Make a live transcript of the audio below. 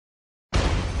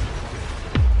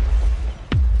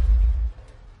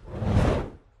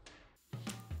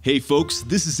Hey folks,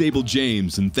 this is Abel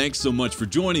James, and thanks so much for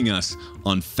joining us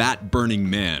on Fat Burning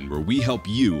Man, where we help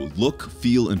you look,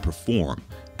 feel, and perform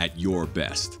at your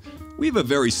best. We have a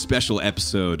very special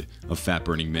episode of Fat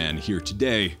Burning Man here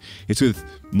today. It's with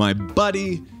my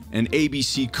buddy and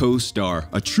ABC co-star,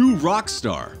 a true rock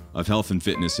star of health and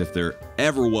fitness, if there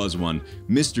ever was one,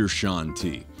 Mr. Shaun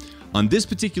T. On this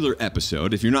particular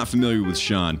episode, if you're not familiar with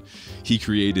Shaun, he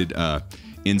created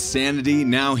Insanity.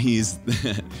 Now he's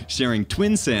sharing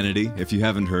Twinsanity. If you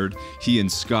haven't heard, he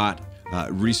and Scott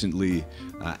recently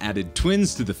added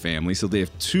twins to the family. So they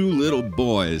have two little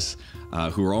boys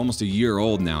who are almost a year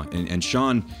old now. And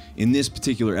Shaun, in this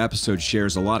particular episode,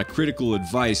 shares a lot of critical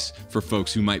advice for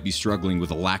folks who might be struggling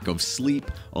with a lack of sleep,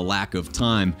 a lack of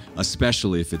time,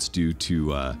 especially if it's due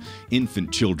to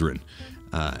infant children.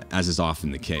 As is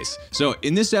often the case. So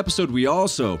in this episode, we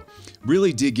also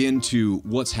really dig into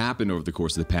what's happened over the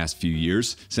course of the past few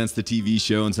years since the TV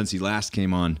show and since he last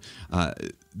came on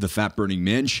the Fat Burning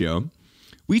Man show.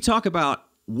 We talk about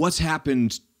what's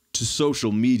happened to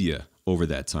social media over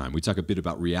that time. We talk a bit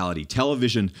about reality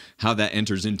television, how that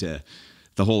enters into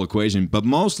the whole equation, but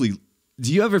mostly,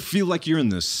 do you ever feel like you're in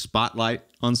the spotlight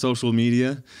on social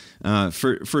media?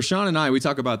 For Shaun and I, we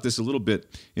talk about this a little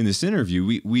bit in this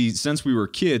interview. We since we were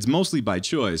kids, mostly by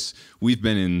choice, we've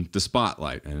been in the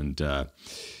spotlight. And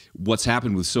what's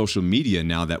happened with social media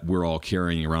now that we're all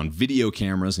carrying around video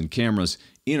cameras and cameras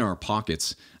in our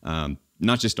pockets,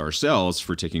 not just ourselves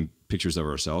for taking pictures of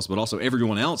ourselves, but also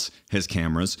everyone else has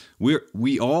cameras.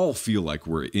 We all feel like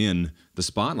we're in the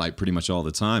spotlight pretty much all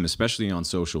the time, especially on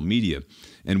social media.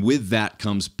 And with that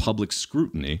comes public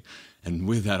scrutiny. And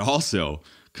with that also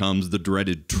comes the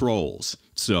dreaded trolls.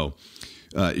 So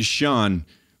Shaun,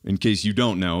 in case you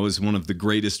don't know, is one of the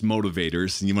greatest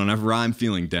motivators. Whenever I'm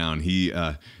feeling down, he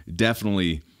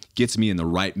definitely gets me in the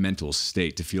right mental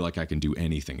state to feel like I can do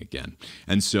anything again.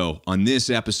 And so on this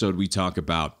episode, we talk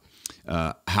about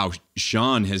how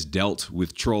Shaun has dealt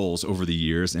with trolls over the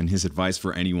years and his advice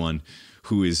for anyone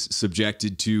who is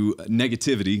subjected to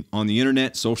negativity on the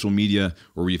internet, social media,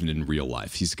 or even in real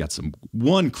life. He's got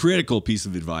one critical piece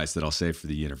of advice that I'll save for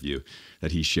the interview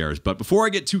that he shares. But before I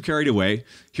get too carried away,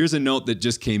 here's a note that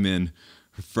just came in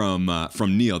from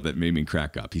Neil that made me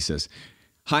crack up. He says,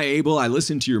 "Hi, Abel. I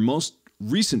listened to your most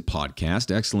recent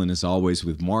podcast, excellent as always,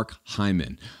 with Mark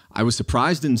Hyman. I was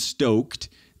surprised and stoked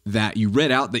that you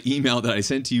read out the email that I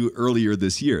sent to you earlier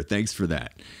this year. Thanks for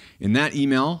that. In that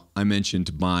email, I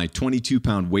mentioned my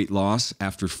 22-pound weight loss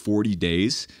after 40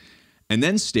 days, and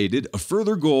then stated a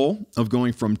further goal of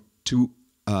going from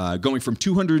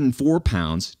 204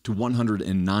 pounds to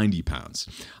 190 pounds.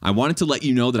 I wanted to let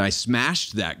you know that I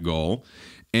smashed that goal,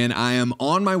 and I am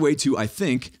on my way to, I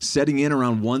think, setting in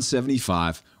around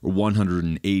 175 or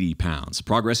 180 pounds.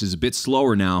 Progress is a bit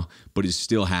slower now, but is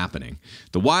still happening.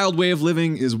 The wild way of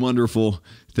living is wonderful.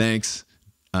 Thanks,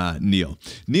 Neil."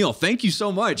 Neil, thank you so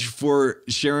much for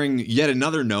sharing yet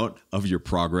another note of your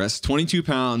progress. 22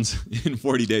 pounds in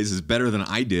 40 days is better than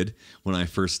I did when I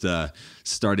first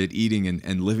started eating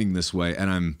and living this way. And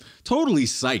I'm totally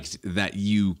psyched that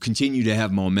you continue to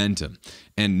have momentum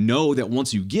and know that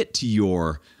once you get to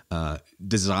your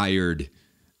desired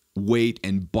weight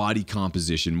and body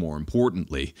composition, more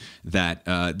importantly, that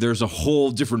there's a whole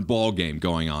different ball game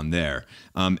going on there.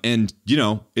 And,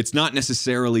 it's not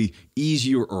necessarily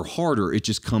easier or harder. It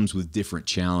just comes with different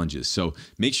challenges. So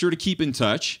make sure to keep in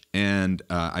touch, and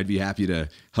I'd be happy to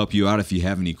help you out if you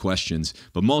have any questions.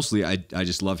 But mostly, I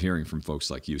just love hearing from folks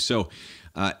like you. So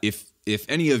if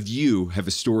any of you have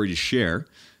a story to share,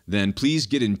 then please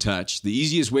get in touch. The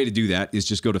easiest way to do that is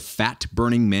just go to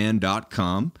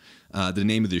fatburningman.com. The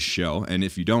name of this show. And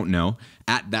if you don't know,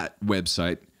 at that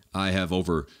website, I have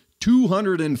over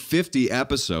 250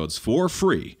 episodes for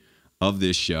free of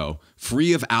this show,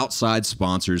 free of outside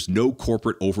sponsors, no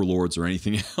corporate overlords or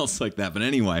anything else like that. But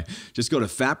anyway, just go to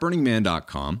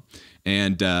fatburningman.com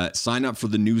and sign up for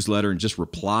the newsletter and just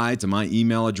reply to my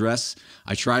email address.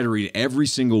 I try to read every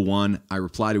single one. I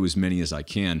reply to as many as I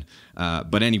can.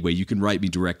 But anyway, you can write me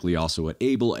directly also at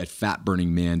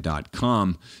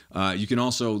abel@fatburningman.com. You can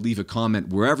also leave a comment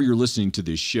wherever you're listening to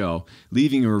this show.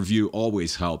 Leaving a review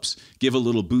always helps. Give a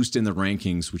little boost in the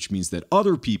rankings, which means that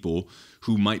other people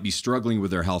who might be struggling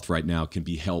with their health right now can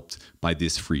be helped by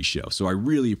this free show. So I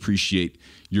really appreciate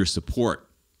your support.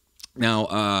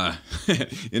 Now,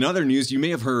 in other news, you may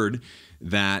have heard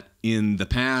that in the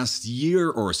past year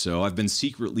or so, I've been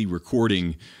secretly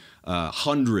recording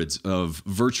hundreds of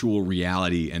virtual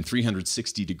reality and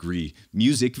 360-degree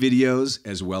music videos,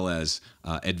 as well as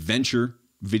adventure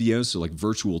videos, so like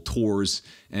virtual tours.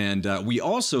 And we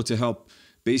also, to help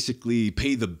basically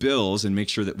pay the bills and make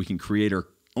sure that we can create our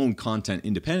own content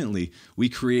independently, we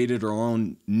created our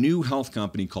own new health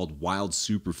company called Wild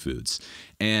Superfoods.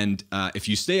 And if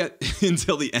you stay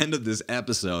until the end of this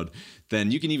episode, then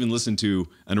you can even listen to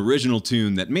an original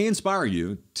tune that may inspire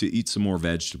you to eat some more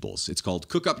vegetables. It's called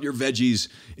Cook Up Your Veggies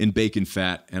in Bacon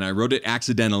Fat, and I wrote it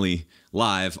accidentally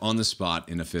live on the spot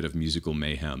in a fit of musical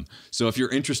mayhem. So if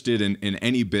you're interested in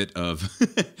any bit of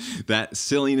that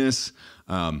silliness,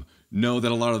 know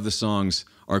that a lot of the songs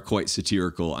are quite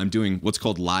satirical. I'm doing what's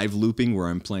called live looping, where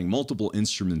I'm playing multiple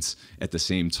instruments at the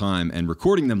same time and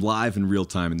recording them live in real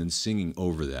time and then singing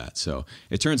over that. So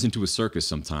it turns into a circus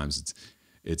sometimes.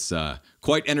 It's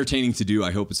quite entertaining to do.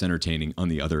 I hope it's entertaining on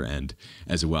the other end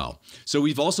as well. So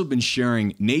we've also been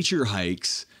sharing nature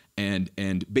hikes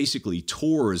and basically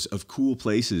tours of cool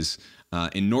places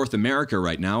in North America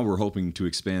right now. We're hoping to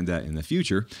expand that in the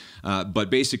future. But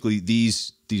basically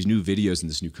these new videos and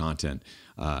this new content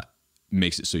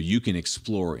makes it so you can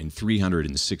explore in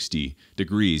 360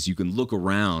 degrees. You can look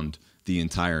around the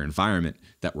entire environment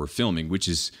that we're filming, which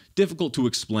is difficult to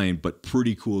explain, but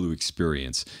pretty cool to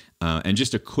experience. And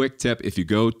just a quick tip, if you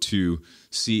go to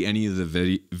see any of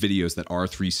the videos that are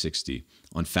 360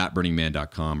 on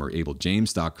fatburningman.com or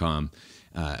abeljames.com,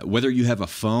 whether you have a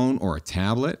phone or a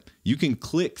tablet, you can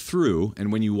click through,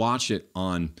 and when you watch it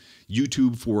on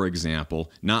YouTube, for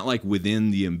example, not like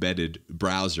within the embedded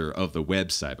browser of the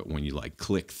website, but when you like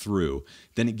click through,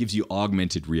 then it gives you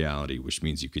augmented reality, which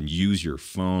means you can use your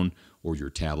phone or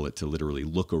your tablet to literally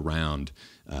look around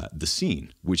the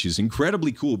scene, which is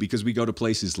incredibly cool because we go to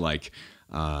places like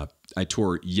I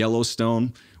tour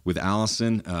Yellowstone with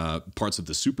Allison, parts of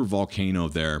the super volcano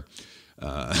there.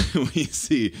 We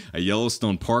see a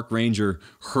Yellowstone park ranger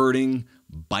herding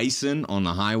bison on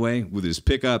the highway with his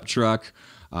pickup truck.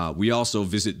 We also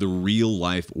visit the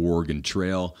real-life Oregon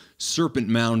Trail, Serpent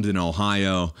Mound in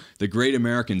Ohio, the Great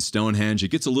American Stonehenge. It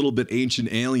gets a little bit ancient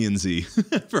aliensy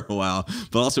for a while,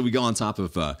 but also we go on top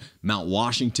of Mount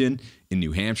Washington in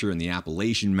New Hampshire in the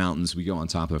Appalachian Mountains. We go on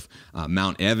top of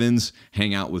Mount Evans,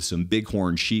 hang out with some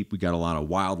bighorn sheep. We got a lot of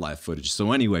wildlife footage.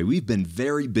 So anyway, we've been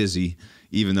very busy,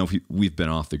 even though we've been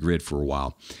off the grid for a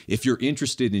while. If you're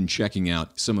interested in checking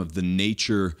out some of the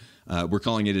nature, we're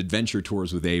calling it Adventure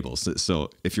Tours with Abel. So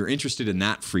if you're interested in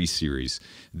that free series,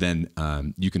 then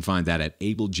you can find that at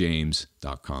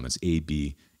abeljames.com. It's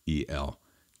ABEL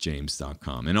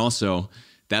James.com. And also,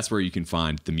 that's where you can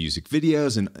find the music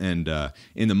videos and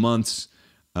in the months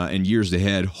and years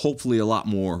ahead, hopefully a lot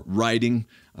more writing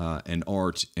and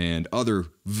art and other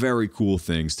very cool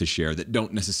things to share that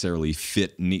don't necessarily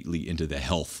fit neatly into the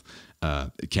health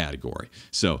category.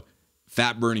 So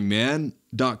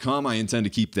fatburningman.com, I intend to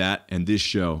keep that and this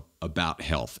show about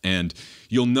health. And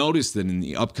you'll notice that in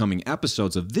the upcoming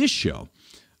episodes of this show,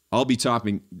 I'll be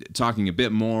talking a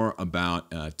bit more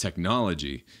about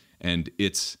technology and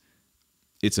its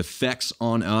effects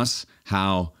on us,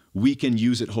 how we can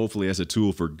use it hopefully as a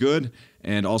tool for good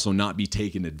and also not be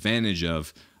taken advantage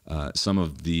of some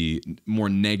of the more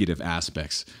negative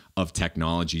aspects of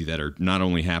technology that are not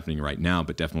only happening right now,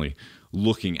 but definitely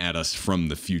looking at us from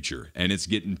the future. And it's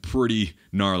getting pretty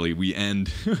gnarly. We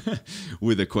end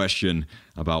with a question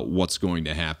about what's going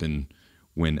to happen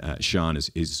when Shaun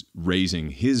is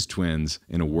raising his twins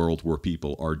in a world where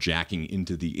people are jacking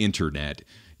into the internet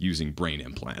using brain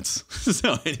implants.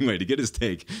 So anyway, to get his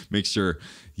take, make sure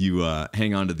you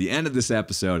hang on to the end of this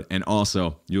episode, and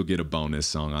also you'll get a bonus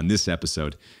song on this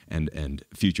episode and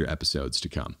future episodes to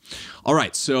come. All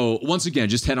right, so once again,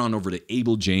 just head on over to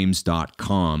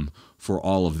abeljames.com for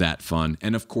all of that fun.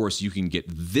 And of course, you can get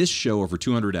this show over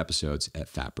 200 episodes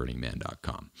at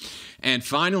fatburningman.com. And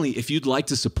finally, if you'd like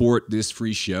to support this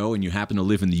free show and you happen to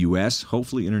live in the US,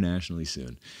 hopefully internationally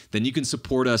soon, then you can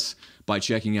support us by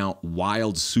checking out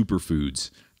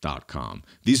wildsuperfoods.com.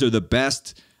 These are the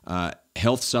best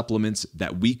health supplements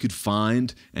that we could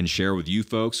find and share with you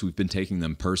folks. We've been taking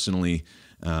them personally,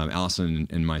 Allison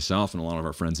and myself and a lot of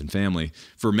our friends and family,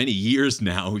 for many years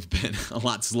now. We've been a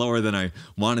lot slower than I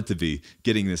wanted to be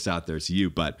getting this out there to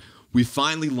you, but we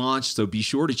finally launched, so be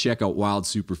sure to check out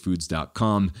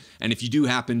wildsuperfoods.com. And if you do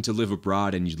happen to live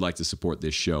abroad and you'd like to support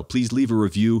this show, please leave a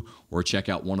review or check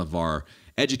out one of our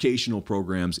educational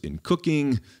programs in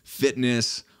cooking,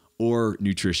 fitness, or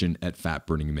nutrition at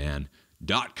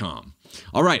fatburningman.com.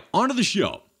 All right, on to the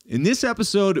show. In this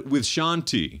episode with Shaun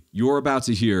T, you're about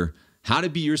to hear how to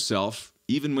be yourself,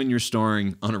 even when you're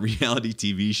starring on a reality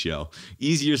TV show.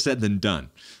 Easier said than done,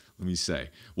 let me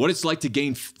say. What it's like to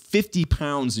gain 50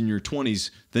 pounds in your 20s,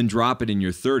 then drop it in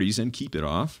your 30s and keep it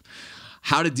off.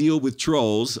 How to deal with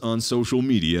trolls on social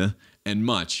media, and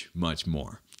much, much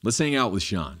more. Let's hang out with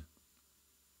Shaun.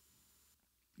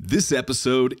 This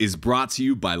episode is brought to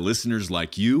you by listeners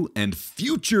like you and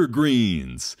Future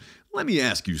Greens. Let me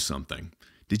ask you something.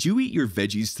 Did you eat your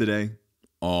veggies today?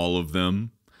 All of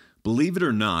them? Believe it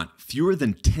or not, fewer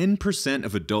than 10%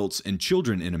 of adults and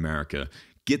children in America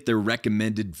get their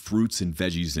recommended fruits and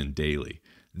veggies in daily.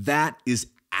 That is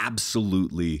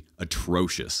absolutely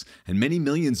atrocious, and many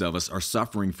millions of us are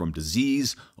suffering from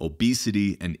disease,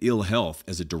 obesity, and ill health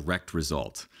as a direct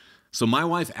result. So my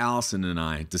wife Allison and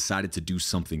I decided to do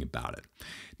something about it.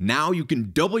 Now you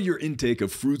can double your intake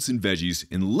of fruits and veggies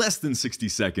in less than 60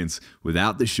 seconds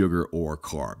without the sugar or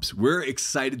carbs. We're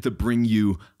excited to bring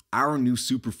you our new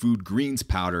superfood greens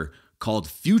powder called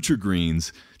Future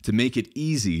Greens to make it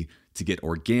easy to get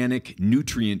organic,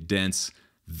 nutrient-dense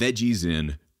veggies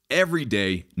in every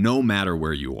day, no matter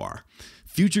where you are.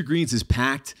 Future Greens is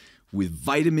packed with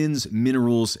vitamins,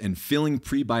 minerals, and filling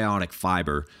prebiotic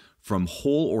fiber from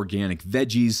whole organic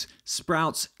veggies,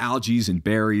 sprouts, algae, and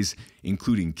berries,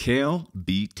 including kale,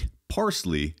 beet,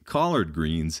 parsley, collard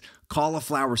greens,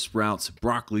 cauliflower sprouts,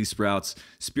 broccoli sprouts,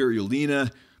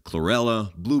 spirulina,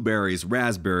 chlorella, blueberries,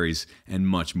 raspberries, and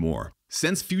much more.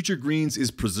 Since Future Greens is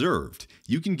preserved,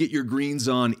 you can get your greens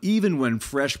on even when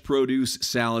fresh produce,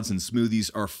 salads, and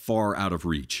smoothies are far out of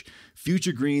reach.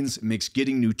 Future Greens makes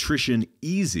getting nutrition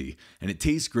easy, and it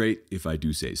tastes great if I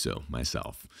do say so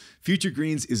myself. Future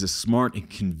Greens is a smart and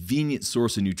convenient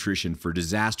source of nutrition for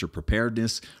disaster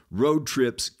preparedness, road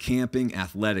trips, camping,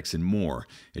 athletics, and more.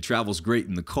 It travels great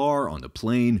in the car, on the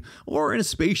plane, or in a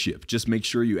spaceship. Just make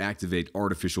sure you activate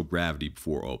artificial gravity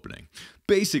before opening.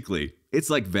 Basically, it's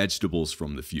like vegetables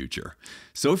from the future.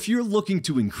 So if you're looking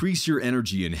to increase your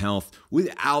energy and health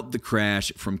without the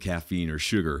crash from caffeine or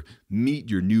sugar, meet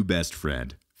your new best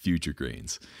friend, Future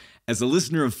Greens. As a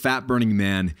listener of Fat Burning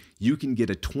Man, you can get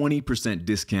a 20%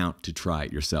 discount to try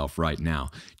it yourself right now.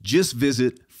 Just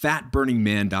visit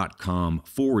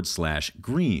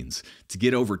fatburningman.com/greens to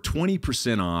get over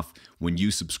 20% off when you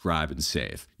subscribe and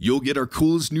save. You'll get our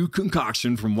coolest new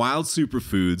concoction from Wild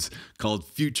Superfoods called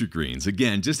Future Greens.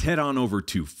 Again, just head on over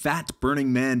to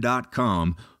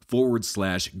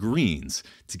fatburningman.com/greens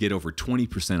to get over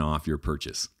 20% off your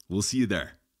purchase. We'll see you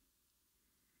there.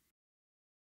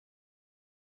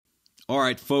 All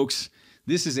right, folks,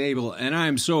 this is Abel, and I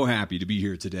am so happy to be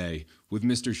here today with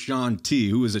Mr. Shaun T,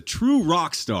 who is a true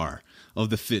rock star of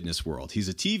the fitness world. He's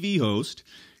a TV host,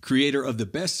 creator of the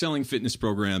best-selling fitness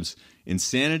programs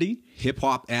Insanity, Hip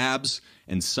Hop Abs,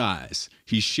 and Size.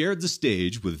 He shared the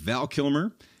stage with Val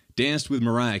Kilmer, danced with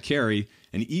Mariah Carey,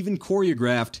 and even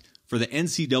choreographed for the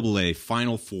NCAA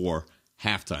Final Four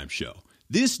halftime show.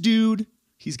 This dude,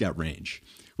 he's got range.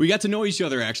 We got to know each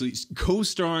other, actually,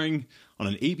 co-starring on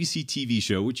an ABC TV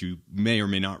show, which you may or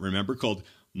may not remember, called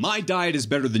My Diet is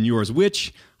Better Than Yours,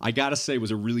 which I gotta say was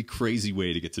a really crazy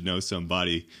way to get to know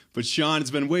somebody. But Shaun,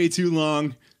 it's been way too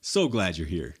long. So glad you're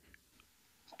here.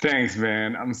 Thanks,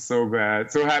 man. I'm so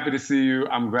glad. So happy to see you.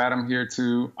 I'm glad I'm here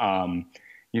too.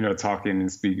 Talking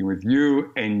and speaking with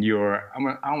you and I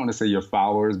don't want to say your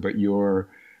followers, but your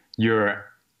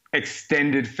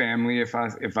extended family, if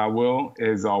I will,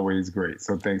 is always great.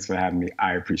 So thanks for having me.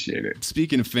 I appreciate it.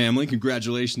 Speaking of family,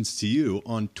 congratulations to you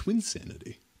on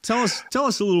Twinsanity. Tell us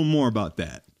a little more about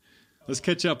that. Let's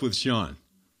catch up with Shaun.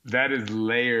 That is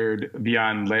layered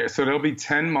beyond layer. So there'll be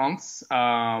 10 months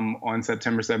on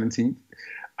September 17th.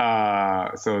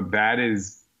 So that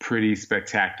is pretty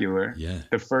spectacular. Yeah.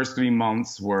 The first 3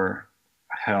 months were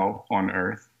hell on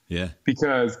earth. Yeah.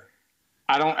 Because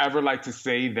I don't ever like to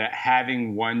say that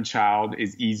having one child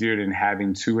is easier than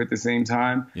having two at the same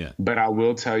time. Yeah. But I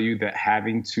will tell you that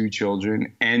having two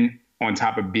children and on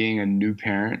top of being a new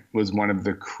parent was one of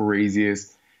the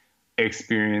craziest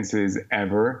experiences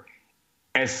ever.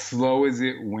 As slow as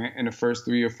it went in the first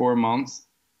 3 or 4 months,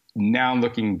 now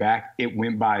looking back, it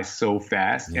went by so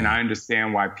fast. Yeah. And I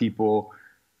understand why people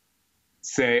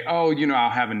say, oh, I'll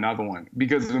have another one.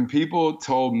 Because when people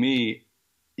told me,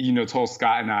 told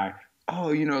Scott and I,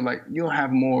 oh, you'll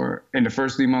have more in the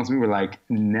first 3 months, we were like,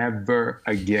 never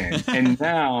again. And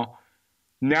now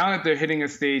that they're hitting a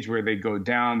stage where they go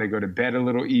down, they go to bed a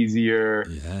little easier,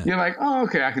 You're like, oh,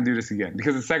 okay, I can do this again.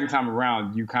 Because the second time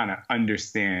around, you kind of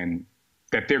understand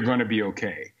that they're going to be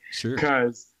okay. Sure.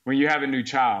 Because when you have a new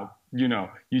child, you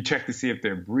check to see if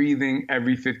they're breathing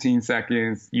every 15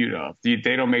 seconds. If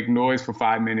they don't make noise for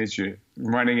 5 minutes, you're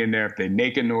running in there. If they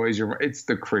make a noise, it's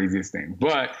the craziest thing.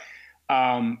 But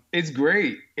it's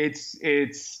great. It's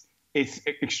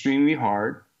extremely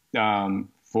hard.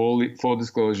 Full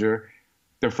disclosure.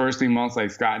 The first 3 months,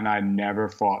 like Scott and I never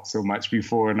fought so much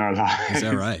before in our lives. Is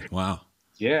that right? Wow.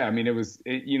 Yeah. I mean,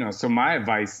 so my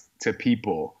advice to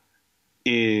people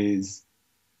is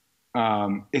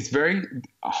It's very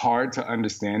hard to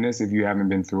understand this if you haven't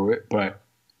been through it, but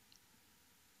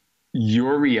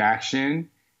your reaction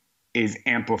is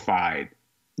amplified.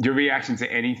 Your reaction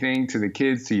to anything, to the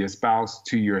kids, to your spouse,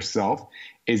 to yourself,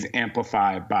 is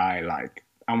amplified by, like,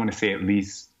 I want to say at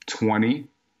least 20.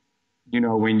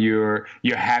 When your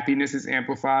happiness is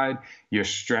amplified, your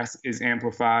stress is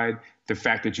amplified, the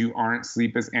fact that you aren't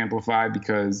asleep is amplified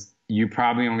because you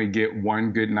probably only get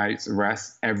one good night's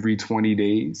rest every 20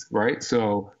 days, right?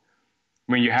 So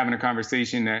when you're having a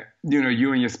conversation that,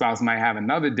 you and your spouse might have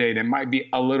another day that might be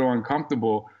a little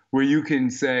uncomfortable, where you can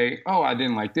say, oh, I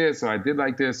didn't like this, or I did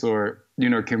like this, or,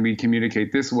 can we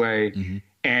communicate this way? Mm-hmm.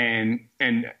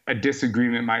 And a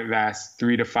disagreement might last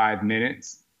 3 to 5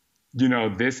 minutes.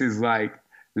 This is like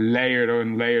layered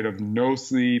on layered of no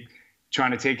sleep,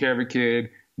 trying to take care of a kid,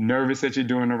 nervous that you're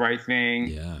doing the right thing.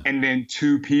 Yeah. And then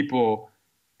two people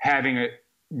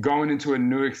going into a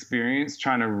new experience,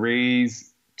 trying to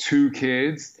raise two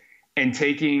kids and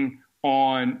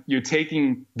you're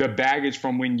taking the baggage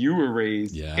from when you were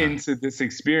raised into this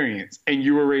experience. And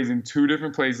you were raised in two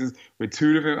different places with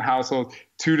two different households,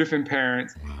 two different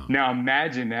parents. Wow. Now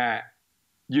imagine that,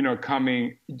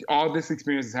 all this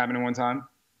experience is happening at one time.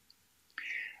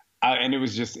 And it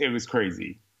was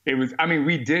crazy.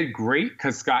 We did great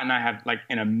because Scott and I have like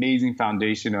an amazing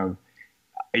foundation of,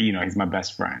 he's my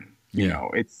best friend. We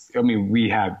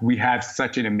have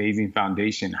such an amazing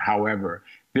foundation. However,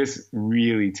 this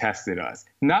really tested us.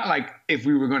 Not like if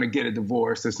we were going to get a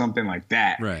divorce or something like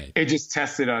that. Right. It just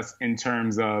tested us in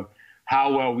terms of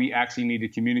how well we actually need to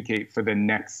communicate for the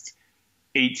next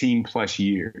 18 plus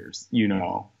years,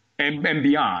 and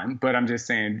beyond. But I'm just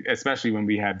saying, especially when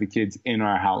we have the kids in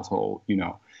our household,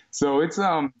 so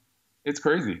it's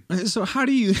crazy. So how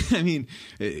do you,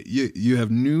 you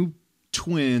have new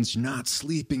twins, you're not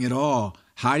sleeping at all.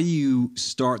 How do you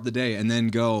start the day and then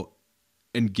go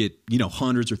and get,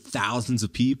 hundreds or thousands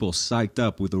of people psyched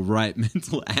up with the right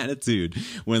mental attitude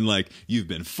when like you've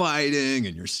been fighting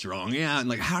and you're strung out, and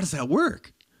like, how does that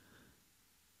work?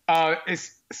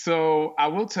 So I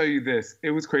will tell you this.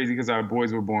 It was crazy because our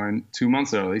boys were born 2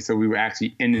 months early. So we were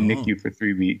actually in the NICU for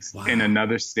 3 weeks in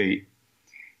another state.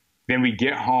 Then we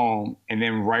get home, and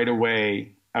then right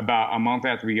away, about a month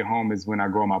after we get home is when I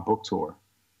go on my book tour.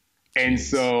 And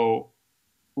so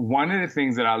one of the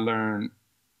things that I learned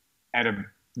at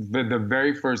the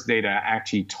very first day that I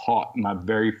actually taught my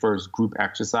very first group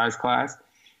exercise class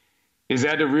is I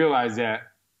had to realize that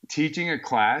teaching a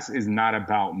class is not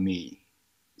about me.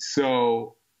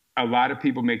 So a lot of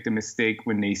people make the mistake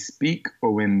when they speak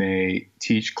or when they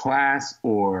teach class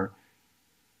or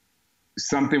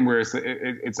something where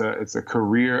it's a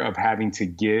career of having to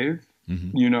give,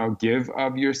 give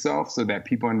of yourself so that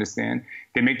people understand.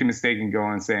 They make the mistake and go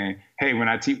and saying, hey, when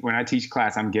I teach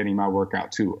class, I'm getting my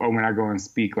workout too. Or when I go and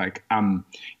speak, like I'm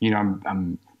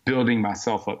building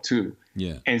myself up too.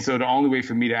 Yeah. And so the only way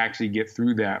for me to actually get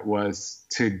through that was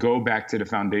to go back to the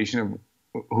foundation of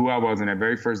who I was in that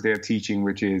very first day of teaching,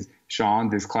 which is, Shaun,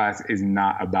 this class is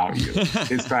not about you.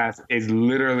 This class is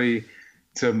literally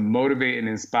to motivate and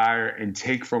inspire and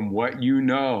take from what you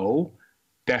know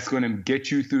that's going to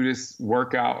get you through this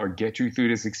workout or get you through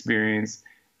this experience,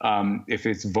 if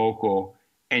it's vocal,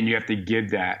 and you have to give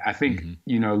that. I think,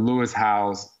 Lewis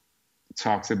Howes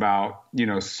talks about,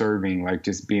 serving, like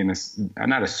just being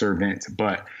not a servant,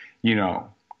 but,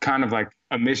 kind of like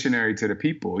a missionary to the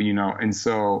people, and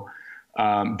so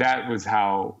that was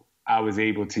how I was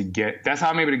able to that's how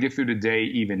I'm able to get through the day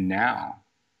even now,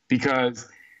 because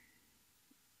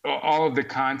all of the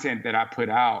content that I put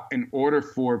out, in order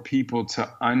for people to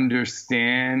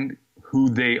understand who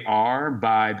they are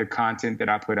by the content that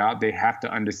I put out, they have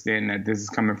to understand that this is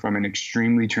coming from an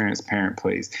extremely transparent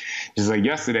place. Just like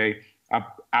yesterday,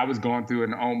 I was going through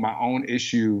my own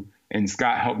issue, and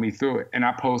Scott helped me through it. And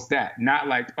I post that, not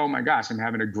like, oh my gosh, I'm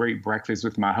having a great breakfast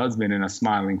with my husband and a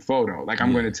smiling photo. Like,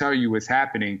 I'm going to tell you what's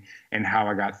happening and how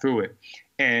I got through it.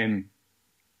 And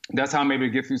that's how I'm able to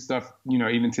get through stuff,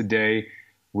 even today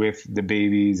with the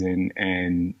babies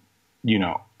and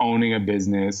owning a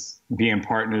business, being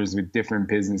partners with different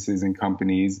businesses and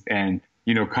companies, and,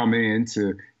 coming in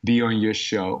to be on your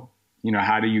show.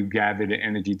 How do you gather the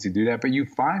energy to do that? But you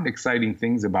find exciting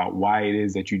things about why it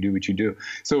is that you do what you do.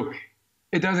 So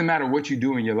it doesn't matter what you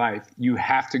do in your life. You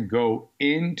have to go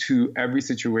into every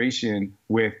situation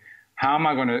with, how am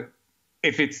I going to,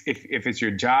 if it's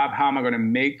your job, how am I going to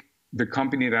make the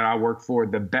company that I work for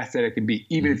the best that it can be,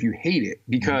 even if you hate it?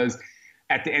 Because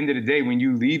at the end of the day, when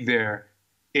you leave there,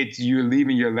 you're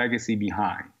leaving your legacy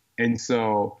behind. And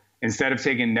so instead of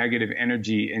taking negative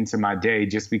energy into my day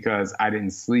just because I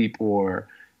didn't sleep or,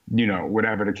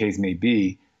 whatever the case may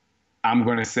be, I'm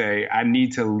going to say I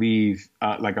need to leave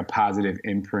like a positive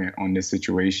imprint on this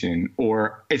situation,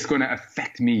 or it's going to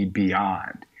affect me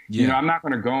beyond. Yeah. You know, I'm not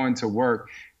going to go into work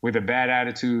with a bad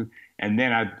attitude, and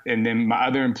then my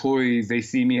other employees, they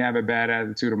see me have a bad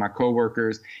attitude, or my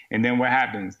coworkers, and then what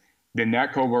happens? Then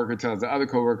that coworker tells the other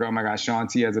coworker, "Oh my gosh, Shaun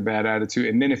T has a bad attitude,"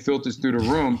 and then it filters through the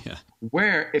room. Yeah.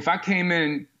 Where if I came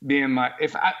in being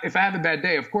if I have a bad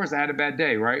day, of course I had a bad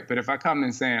day, right? But if I come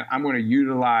in saying I'm going to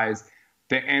utilize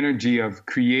the energy of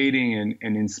creating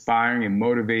and inspiring and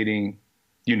motivating,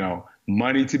 you know,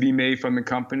 money to be made from the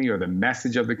company, or the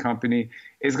message of the company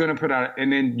is going to put out,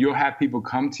 and then you'll have people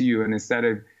come to you, and instead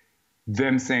of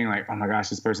them saying like, "Oh my gosh,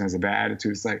 this person has a bad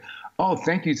attitude," it's like, "Oh,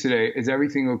 thank you today. Is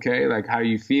everything okay? Like, how are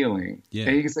you feeling?" Yeah.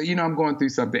 And you can say, "You know, I'm going through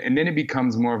something." And then it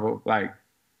becomes more of a like,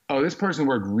 "Oh, this person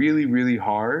worked really, really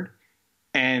hard,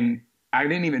 and I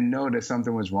didn't even know that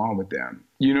something was wrong with them."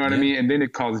 You know what I mean? And then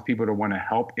it causes people to want to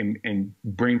help and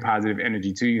bring positive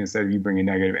energy to you instead of you bringing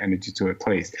negative energy to a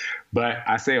place. But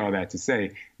I say all that to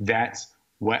say that's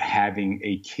what having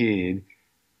a kid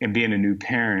and being a new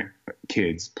parent,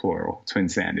 kids, plural,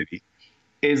 Twinsanity,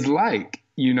 is like,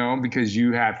 you know, because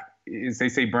you have, as they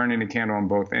say, burning the candle on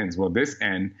both ends. Well, this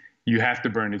end, you have to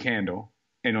burn the candle.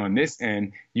 And on this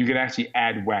end, you can actually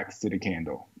add wax to the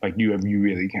candle. Like you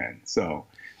really can. So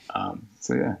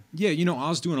yeah. Yeah, you know, I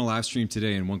was doing a live stream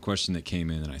today, and one question that came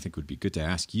in, and I think would be good to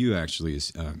ask you actually,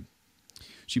 is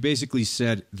she basically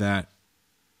said that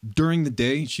during the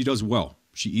day she does well.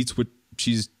 She eats what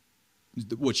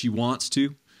she wants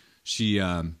to. She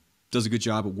does a good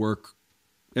job at work.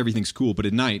 Everything's cool. But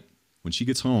at night, when she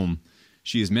gets home,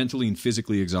 she is mentally and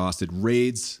physically exhausted,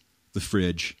 raids the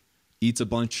fridge, eats a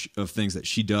bunch of things that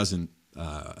she doesn't.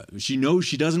 She knows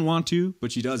she doesn't want to,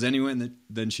 but she does anyway, and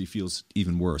then she feels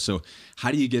even worse. So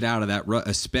how do you get out of that rut,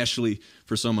 especially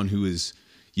for someone who is,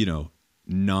 you know,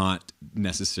 not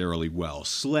necessarily well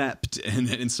slept,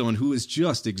 and someone who is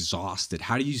just exhausted?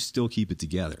 How do you still keep it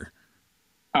together?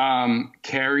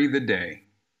 Carry the day.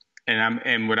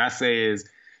 And what I say is,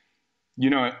 you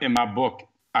know, in my book,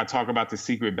 I talk about the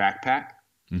secret backpack.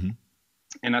 Mm-hmm.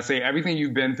 And I say everything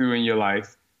you've been through in your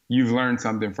life, you've learned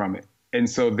something from it. And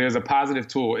so there's a positive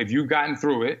tool. If you've gotten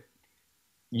through it,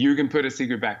 you can put a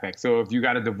secret backpack. So if you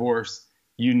got a divorce,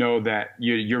 you know that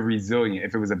you're resilient.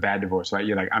 If it was a bad divorce, right?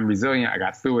 You're like, I'm resilient. I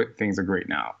got through it. Things are great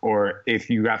now. Or if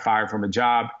you got fired from a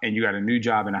job and you got a new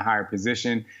job in a higher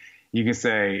position, you can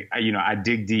say, you know, I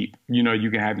dig deep. You know,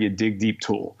 you can have your dig deep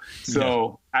tool.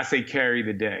 So I say carry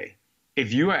the day.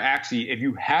 If you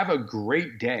have a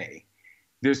great day,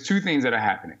 there's two things that are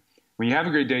happening. When you have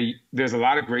a great day, there's a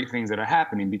lot of great things that are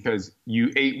happening because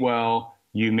you ate well,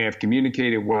 you may have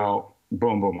communicated well,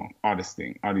 boom, boom, boom, all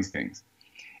these things.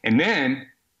 And then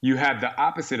you have the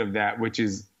opposite of that, which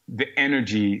is the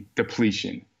energy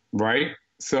depletion, right?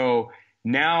 So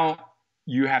now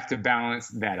you have to balance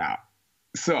that out.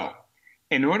 So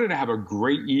in order to have a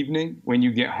great evening when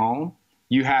you get home,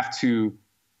 you have to,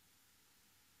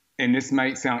 and this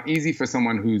might sound easy for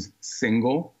someone who's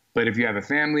single, but if you have a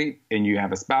family and you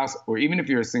have a spouse, or even if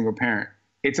you're a single parent,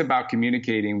 it's about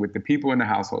communicating with the people in the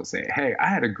household, saying, hey, I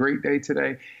had a great day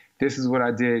today. This is what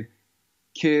I did.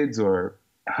 Kids or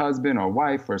husband or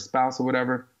wife or spouse or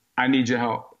whatever, I need your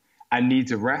help. I need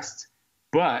to rest.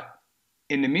 But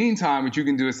in the meantime, what you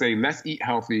can do is say, let's eat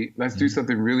healthy. Let's do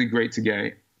something really great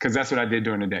today, because that's what I did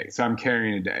during the day. So I'm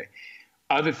carrying the day.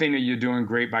 Other thing that you're doing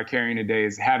great by carrying the day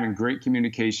is having great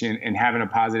communication and having a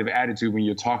positive attitude when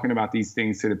you're talking about these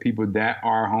things to the people that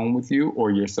are home with you,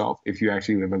 or yourself if you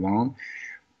actually live alone.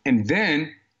 And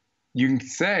then you can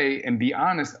say and be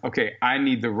honest, okay, I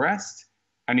need the rest.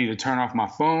 I need to turn off my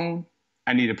phone.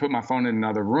 I need to put my phone in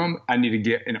another room. I need to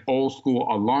get an old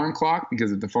school alarm clock,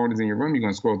 because if the phone is in your room, you're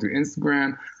going to scroll through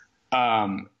Instagram,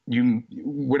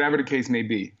 whatever the case may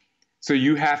be. So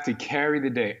you have to carry the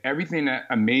day. Everything that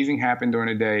amazing happened during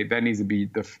the day, that needs to be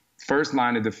the first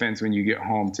line of defense when you get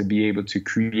home, to be able to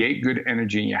create good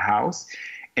energy in your house.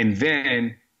 And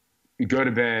then you go to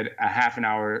bed a half an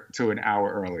hour to an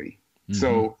hour early. Mm-hmm.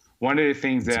 So one of the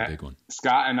things that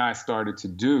Scott and I started to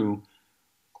do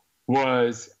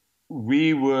was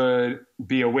we would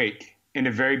be awake. In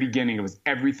the very beginning, it was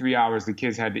every 3 hours the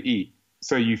kids had to eat.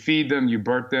 So you feed them, you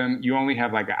burp them. You only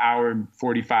have like an hour and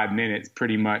 45 minutes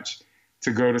pretty much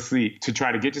to go to sleep, to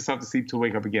try to get yourself to sleep, to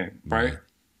wake up again, right?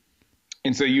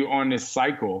 And so you're on this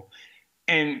cycle.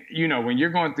 And, you know, when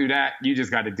you're going through that, you just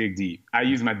got to dig deep. I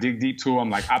use my dig deep tool. I'm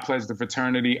like, I pledged the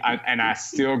fraternity, and I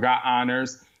still got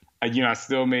honors. You know, I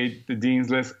still made the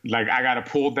dean's list. Like, I got to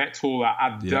pull that tool out.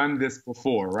 I've done this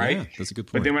before, right? Yeah, that's a good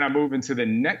point. But then when I move into the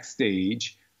next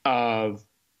stage of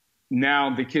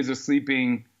now the kids are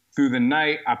sleeping through the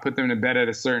night, I put them to bed at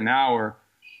a certain hour.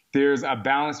 There's a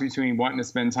balance between wanting to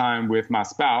spend time with my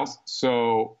spouse.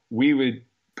 So we would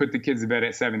put the kids to bed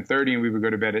at 7:30 and we would go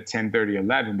to bed at 10:30,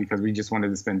 11 because we just wanted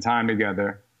to spend time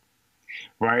together.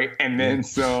 Right. And then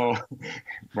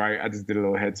right, I just did a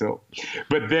little head tilt.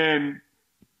 But then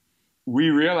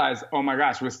we realized, oh my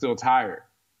gosh, we're still tired.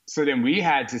 So then we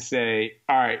had to say,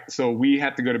 all right, so we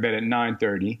have to go to bed at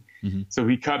 9:30. So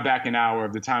we cut back an hour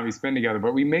of the time we spend together,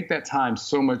 but we make that time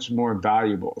so much more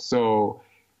valuable. So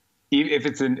if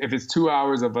it's 2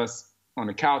 hours of us on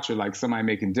the couch or like somebody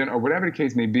making dinner or whatever the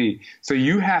case may be. So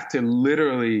you have to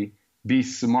literally be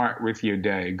smart with your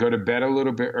day, go to bed a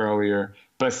little bit earlier,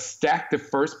 but stack the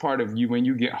first part of you when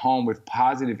you get home with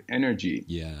positive energy.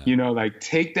 Yeah. You know, like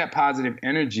take that positive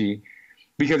energy,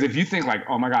 because if you think like,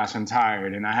 oh my gosh, I'm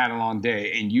tired and I had a long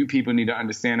day, and you people need to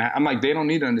understand that, I'm like, they don't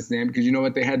need to understand, because you know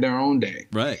what? They had their own day.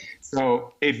 Right.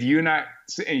 So if you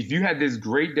had this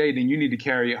great day, then you need to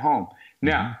carry it home.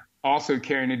 Now, also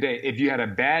carrying the day. If you had a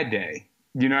bad day,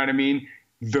 you know what I mean?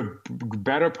 The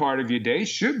better part of your day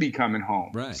should be coming home.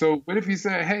 Right. So what if you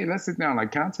say, hey, let's sit down.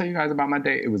 Like, can I tell you guys about my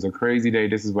day? It was a crazy day.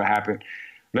 This is what happened.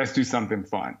 Let's do something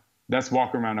fun. Let's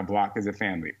walk around the block as a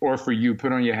family. Or for you,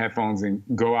 put on your headphones and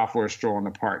go out for a stroll in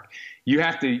the park. You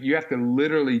have to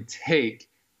literally take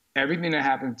everything that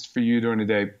happens for you during the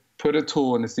day, put a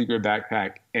tool in the secret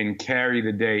backpack, and carry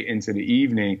the day into the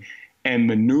evening and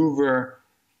maneuver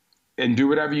and do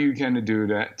whatever you can to do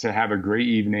to have a great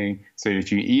evening, so that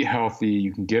you eat healthy,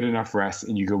 you can get enough rest,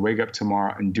 and you can wake up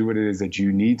tomorrow and do what it is that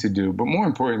you need to do. But more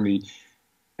importantly,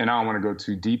 and I don't want to go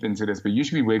too deep into this, but you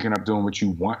should be waking up doing what you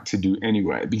want to do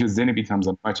anyway, because then it becomes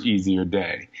a much easier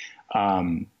day,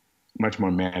 much more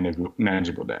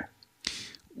manageable day.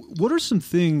 What are some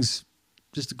things,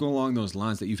 just to go along those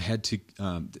lines, that you've had to,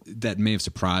 that may have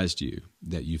surprised you,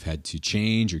 that you've had to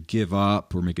change or give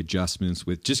up or make adjustments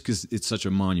with, just because it's such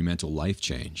a monumental life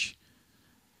change?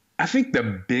 I think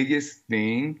the biggest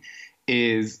thing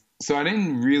is, so I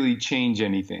didn't really change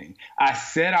anything. I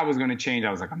said I was going to change.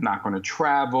 I was like, I'm not going to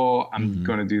travel. I'm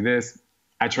going to do this.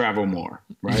 I travel more,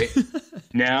 right?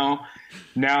 Now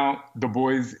the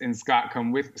boys and Scott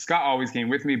Scott always came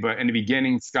with me, but in the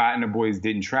beginning, Scott and the boys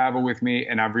didn't travel with me.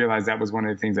 And I realized that was one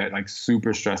of the things that like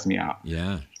super stressed me out.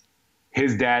 Yeah.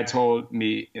 His dad told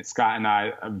me, Scott and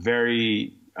I,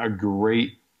 a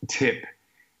great tip.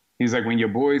 He's like, when your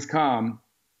boys come,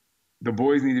 the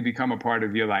boys need to become a part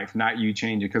of your life, not you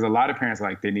change it. Because a lot of parents are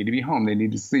like, they need to be home, they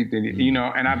need to sleep, they need, you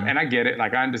know, and I get it.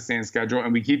 Like, I understand schedule,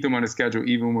 and we keep them on a schedule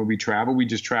even when we travel. We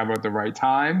just travel at the right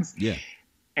times. Yeah.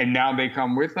 And now they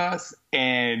come with us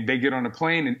and they get on a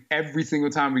plane, and every single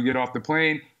time we get off the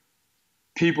plane,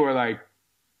 people are like,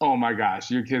 oh my gosh,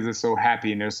 your kids are so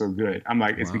happy and they're so good. I'm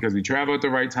like, it's because we travel at the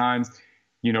right times.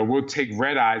 You know, we'll take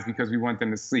red eyes because we want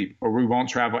them to sleep, or we won't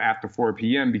travel after 4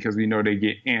 p.m. because we know they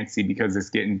get antsy because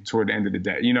it's getting toward the end of the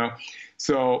day, you know?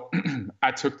 So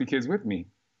I took the kids with me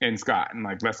and Scott, and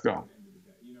like, let's go.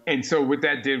 And so what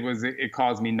that did was it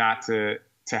caused me not to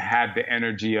have the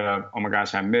energy of, oh my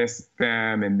gosh, I miss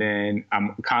them. And then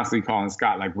I'm constantly calling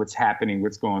Scott, like, what's happening?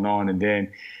 What's going on? And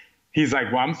then he's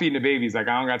like, well, I'm feeding the baby. He's like,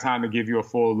 I don't got time to give you a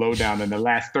full lowdown in the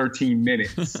last 13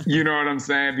 minutes. You know what I'm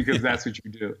saying? Because that's what you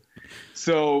do.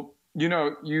 So, you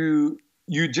know, you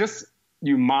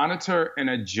monitor and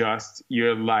adjust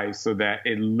your life so that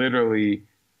it literally,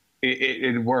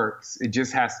 it works. It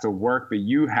just has to work, but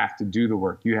you have to do the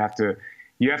work. You have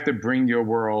to bring your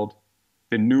world,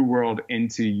 the new world,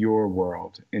 into your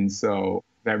world. And so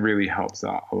that really helps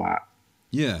out a lot.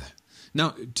 Yeah.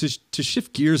 Now, to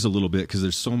shift gears a little bit, because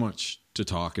there's so much to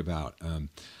talk about,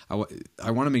 I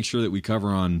want to make sure that we cover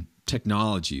on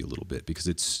technology a little bit, because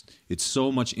it's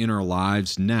so much in our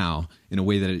lives now in a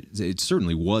way that it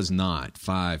certainly was not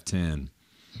 5, 10,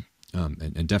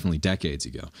 and definitely decades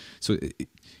ago. So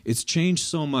it's changed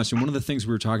so much. And one of the things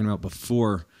we were talking about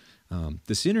before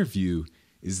this interview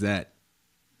is that,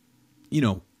 you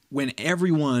know, when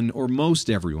everyone, or most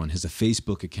everyone, has a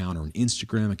Facebook account or an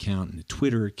Instagram account and a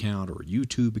Twitter account or a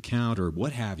YouTube account or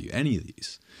what have you, any of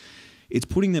these, it's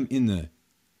putting them in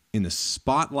the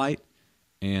spotlight,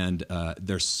 and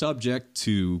they're subject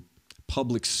to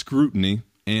public scrutiny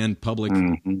and public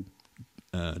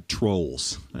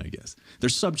trolls, I guess. They're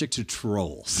subject to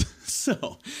trolls.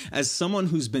 So as someone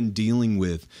who's been dealing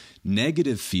with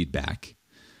negative feedback,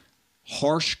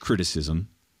 harsh criticism,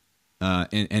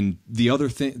 and the other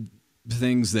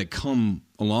things that come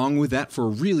along with that for a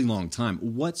really long time,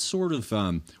 what sort of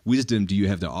wisdom do you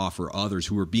have to offer others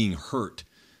who are being hurt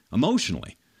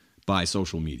emotionally by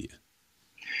social media?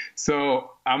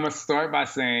 So I'm going to start by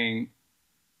saying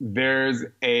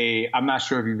I'm not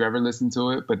sure if you've ever listened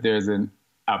to it, but there's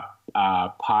a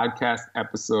a podcast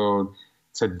episode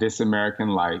to This American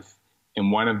Life.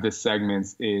 And one of the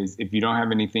segments is, if you don't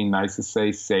have anything nice to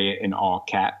say it in all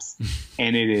caps.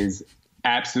 And it is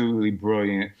absolutely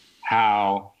brilliant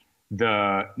how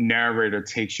the narrator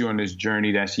takes you on this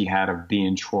journey that she had of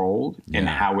being trolled and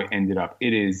how it ended up.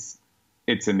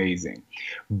 It's amazing.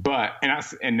 But,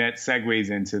 and that segues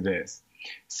into this.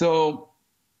 So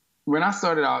when I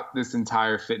started out this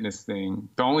entire fitness thing,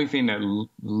 the only thing that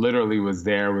literally was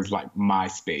there was like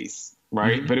MySpace,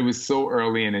 right? Mm-hmm. But it was so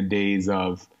early in the days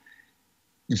of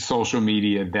social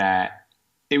media that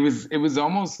it was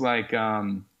almost like,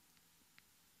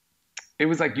 it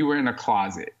was like you were in a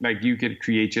closet, like you could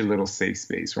create your little safe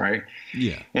space, right?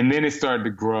 Yeah. And then it started to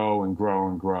grow and grow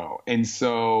and grow. And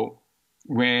so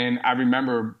I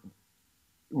remember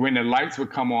when the lights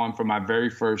would come on for my very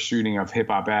first shooting of Hip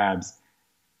Hop Abs,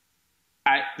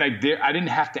 I didn't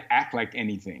have to act like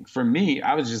anything. For me,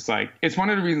 I was just like, it's one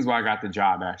of the reasons why I got the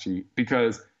job, actually,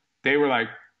 because they were like,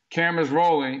 camera's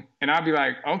rolling, and I'd be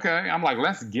like, okay. I'm like,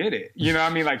 let's get it. You know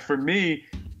what I mean? Like, for me,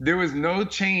 there was no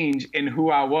change in who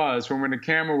I was from when the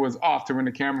camera was off to when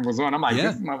the camera was on. I'm like,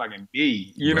 this is motherfucking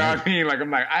me. You know what I mean? Like,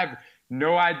 I'm like, I have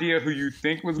no idea who you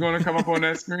think was going to come up on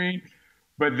that screen,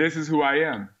 but this is who I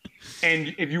am.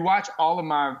 And if you watch all of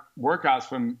my workouts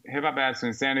from Hip Hop Abs to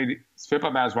Insanity, Hip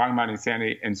Hop Abs, Rock Body,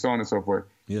 Insanity, and so on and so forth,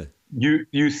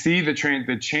 you see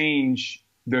the change,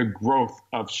 the growth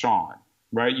of Shaun,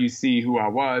 right? You see who I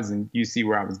was, and you see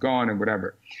where I was going and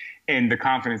whatever, and the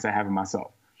confidence I have in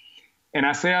myself. And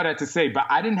I say all that to say, but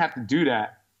I didn't have to do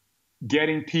that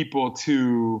getting people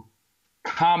to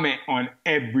comment on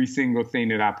every single thing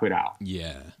that I put out.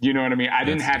 Yeah. You know what I mean? I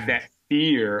didn't have that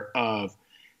fear of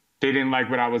they didn't like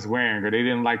what I was wearing, or they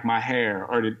didn't like my hair,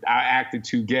 or I acted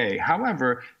too gay.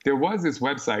 However, there was this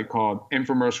website called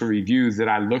Infomercial Reviews that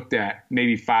I looked at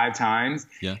maybe 5 times.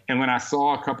 Yeah. And when I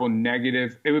saw a couple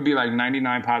negative, it would be like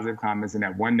 99 positive comments, and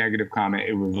that one negative comment,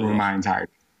 it would ruin my entire.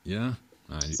 Yeah.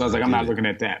 So I was like, I'm not looking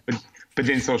at that. But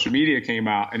then social media came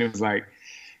out, and it was like,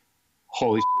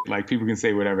 holy shit, like people can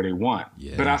say whatever they want.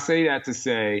 Yeah. But I say that to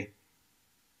say,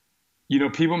 you know,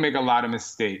 people make a lot of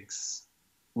mistakes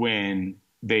when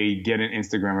they get an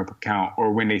Instagram account,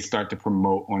 or when they start to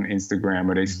promote on Instagram,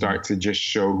 or they start to just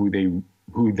show who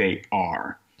they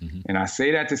are. Mm-hmm. And I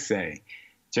say that to say,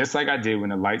 just like I did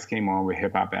when the lights came on with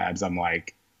Hip Hop Abs, I'm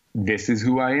like, this is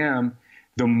who I am.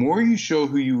 The more you show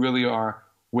who you really are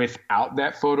without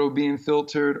that photo being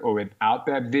filtered, or without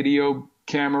that video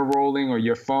camera rolling, or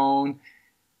your phone,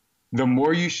 the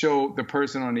more you show the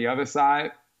person on the other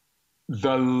side,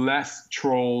 the less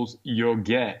trolls you'll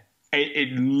get.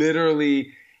 It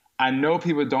literally, I know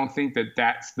people don't think that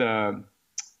that's the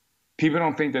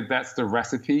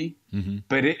recipe,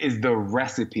 but it is the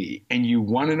recipe. And you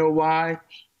want to know why?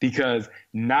 Because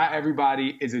not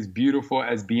everybody is as beautiful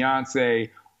as Beyonce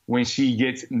when she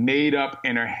gets made up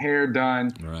and her hair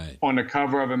done on the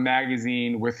cover of a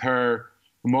magazine with her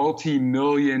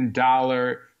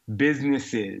multi-million-dollar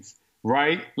businesses,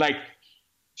 right? Like,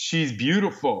 she's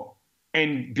beautiful.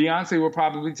 And Beyonce will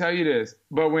probably tell you this,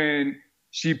 but when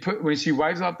she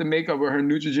wipes off the makeup with her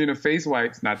Neutrogena face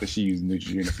wipes, not that she uses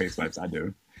Neutrogena face wipes, I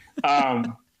do.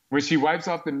 When she wipes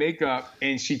off the makeup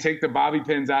and she takes the bobby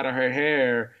pins out of her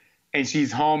hair, and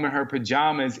she's home in her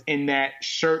pajamas in that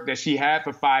shirt that she had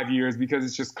for 5 years because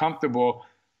it's just comfortable.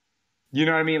 You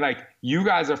know what I mean? Like, you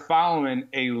guys are following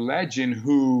a legend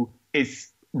who is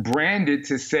branded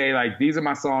to say, like, these are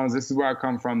my songs, this is where I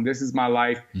come from, this is my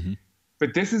life. Mm-hmm.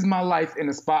 But this is my life in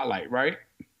the spotlight, right?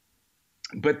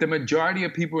 But the majority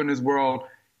of people in this world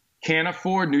can't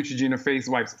afford Neutrogena face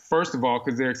wipes, first of all,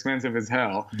 because they're expensive as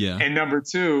hell. Yeah. And number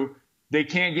 2, they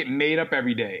can't get made up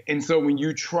every day. And so when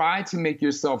you try to make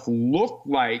yourself look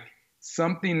like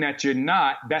something that you're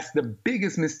not, that's the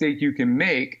biggest mistake you can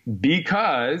make,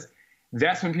 because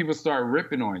that's when people start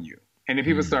ripping on you. And if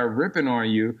people start ripping on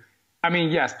you, I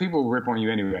mean, yes, people rip on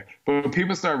you anyway, but when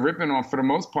people start ripping on, for the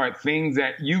most part, things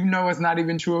that you know is not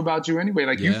even true about you anyway.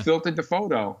 Like, you filtered the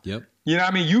photo. Yep. You know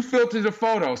what I mean? You filtered the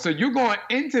photo. So you're going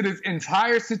into this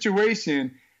entire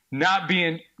situation not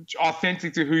being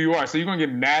authentic to who you are. So you're going to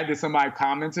get mad that somebody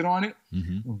commented on it.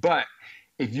 Mm-hmm. But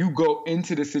if you go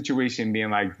into the situation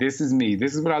being like, this is me,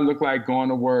 this is what I look like going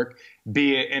to work,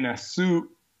 be it in a suit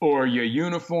or your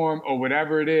uniform or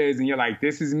whatever it is, and you're like,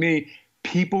 this is me,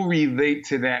 people relate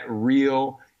to that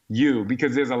real you,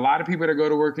 because there's a lot of people that go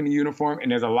to work in a uniform,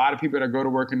 and there's a lot of people that go to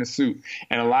work in a suit,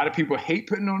 and a lot of people hate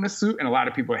putting on a suit, and a lot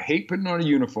of people hate putting on a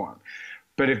uniform.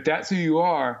 But if that's who you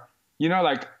are,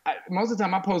 Like most of the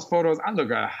time I post photos, I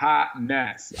look a hot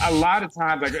mess. A lot of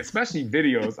times, like especially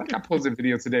videos, like I posted a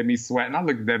video today, me sweating. I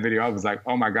looked at that video, I was like,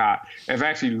 oh my God, if I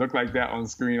actually looked like that on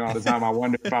screen all the time, I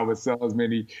wonder if I would sell as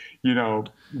many,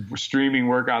 streaming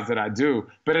workouts that I do.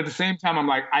 But at the same time, I'm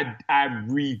like,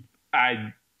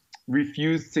 I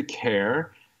refuse to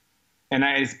care. And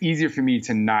it's easier for me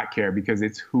to not care because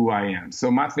it's who I am.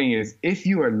 So my thing is, if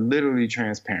you are literally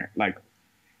transparent, like,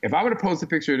 if I were to post a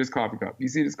picture of this coffee cup, you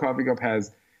see this coffee cup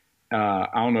has, I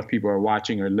don't know if people are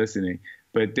watching or listening,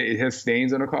 but it has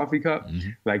stains on the coffee cup. Mm-hmm.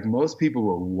 Like most people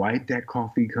will wipe that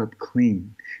coffee cup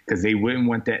clean because they wouldn't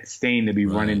want that stain to be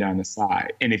running down the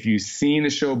side. And if you've seen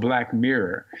the show Black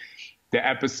Mirror, the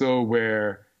episode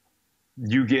where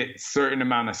you get certain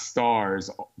amount of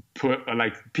stars put,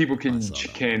 like people can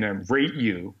rate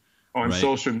you on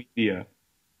social media,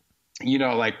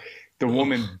 like, the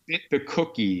woman bit the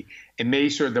cookie and made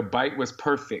sure the bite was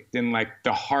perfect. And like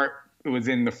the heart was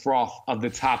in the froth of the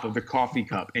top of the coffee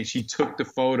cup. And she took the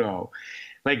photo.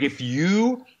 Like if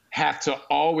you have to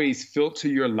always filter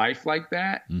your life like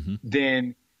that, mm-hmm.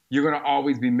 then you're going to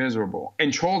always be miserable.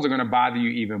 And trolls are going to bother you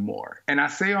even more. And I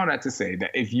say all that to say that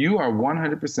if you are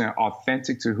 100%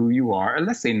 authentic to who you are, or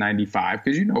let's say 95,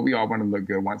 because we all want to look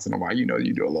good once in a while. You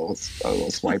do a little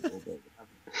swipe over.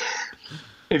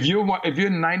 If you're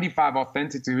 95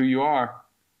 authentic to who you are,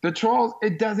 the trolls,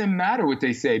 it doesn't matter what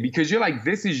they say because you're like,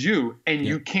 this is you and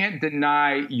you can't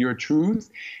deny your truth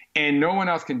and no one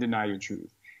else can deny your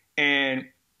truth. And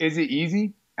is it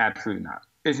easy? Absolutely not.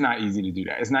 It's not easy to do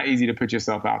that. It's not easy to put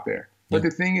yourself out there. But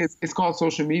the thing is, it's called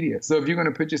social media. So if you're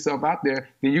going to put yourself out there,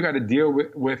 then you got to deal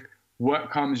with what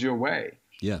comes your way.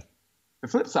 Yeah. The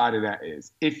flip side of that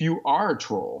is if you are a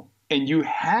troll and you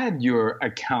had your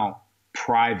account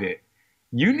private,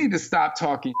 you need to stop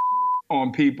talking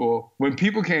on people when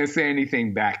people can't say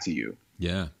anything back to you.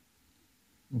 Yeah.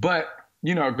 But,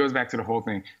 it goes back to the whole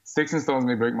thing. Sticks and stones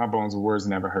may break my bones, but words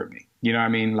never hurt me. You know what I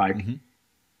mean? Like, mm-hmm.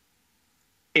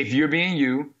 If you're being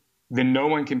you, then no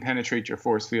one can penetrate your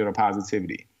force field of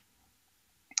positivity.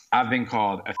 I've been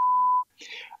called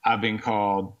I've been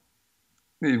called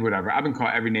whatever. I've been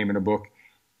called every name in the book.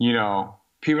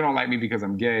 People don't like me because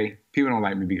I'm gay. People don't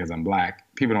like me because I'm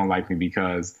black. People don't like me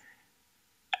because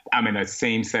I'm in a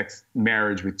same-sex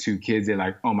marriage with 2 kids. They're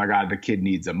like, oh my God, the kid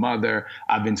needs a mother.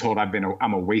 I've been told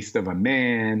I'm a waste of a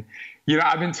man.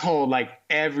 I've been told like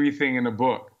everything in the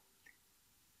book.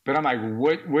 But I'm like,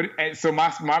 what? And so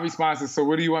my response is, so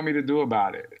what do you want me to do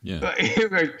about it? Yeah.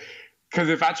 Because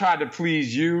if I tried to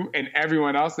please you and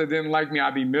everyone else that didn't like me,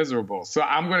 I'd be miserable. So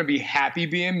I'm going to be happy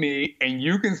being me, and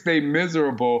you can stay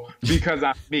miserable because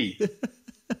I'm me.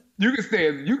 You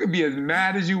can be as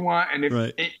mad as you want, and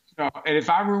if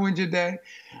I ruined your day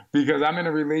because I'm in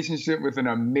a relationship with an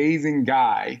amazing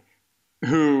guy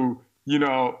who,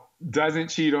 doesn't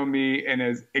cheat on me and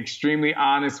is extremely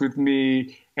honest with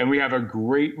me and we have a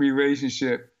great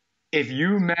relationship. If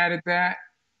you mad at that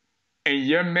and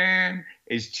your man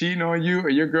is cheating on you or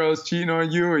your girl's cheating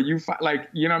on you or you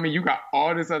you got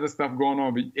all this other stuff going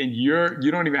on and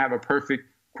you don't even have a perfect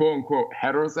quote unquote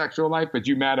heterosexual life, but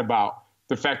you mad about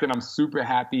the fact that I'm super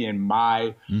happy in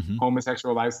my mm-hmm.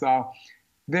 homosexual lifestyle,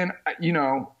 then,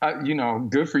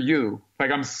 good for you.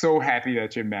 Like, I'm so happy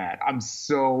that you're mad. I'm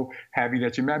so happy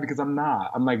that you're mad because I'm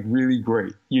not. I'm like really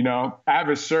great. I have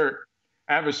a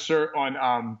shirt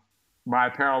on my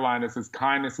apparel line that says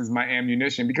kindness is my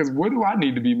ammunition because what do I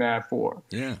need to be mad for?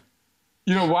 Yeah.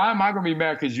 Why am I going to be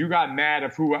mad? Because you got mad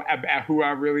at who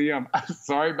I really am. I'm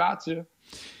sorry about you.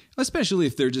 Especially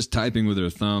if they're just typing with their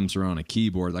thumbs or on a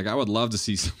keyboard. Like, I would love to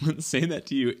see someone say that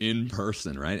to you in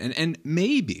person, right? And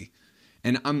maybe,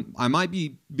 and I might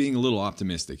be being a little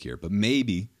optimistic here, but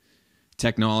maybe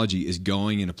technology is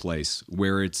going in a place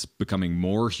where it's becoming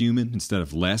more human instead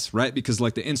of less, right? Because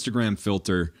like the Instagram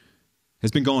filter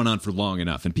has been going on for long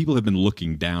enough, and people have been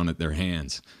looking down at their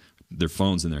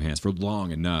phones in their hands for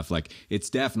long enough. Like,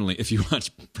 it's definitely, if you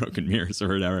watch Broken Mirrors or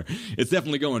whatever, it's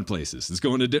definitely going places. It's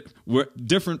going to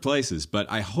different places. But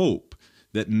I hope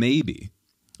that maybe,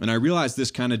 and I realized this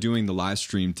kind of doing the live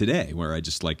stream today, where I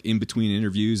just like in between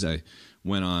interviews, I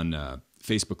went on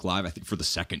Facebook Live, I think for the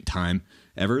second time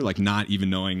ever, like not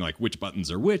even knowing like which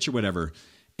buttons are which or whatever.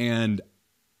 And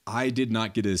I did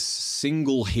not get a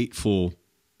single hateful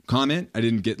comment. I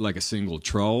didn't get like a single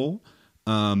troll.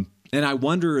 And I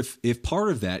wonder if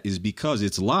part of that is because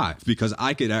it's live, because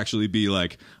I could actually be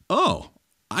like, oh,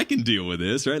 I can deal with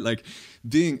this, right? Like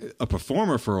being a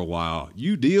performer for a while,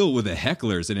 you deal with the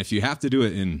hecklers. And if you have to do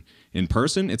it in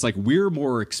person, it's like we're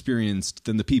more experienced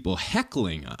than the people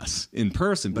heckling us in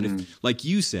person. But if, like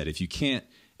you said, if you can't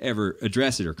ever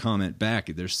address it or comment back,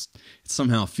 it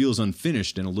somehow feels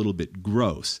unfinished and a little bit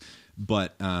gross.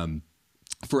 But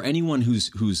for anyone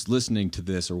who's listening to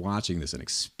this or watching this and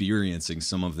experiencing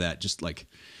some of that, just like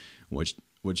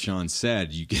what Shaun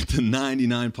said, you get the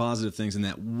 99 positive things, and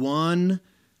that one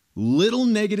little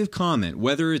negative comment,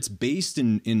 whether it's based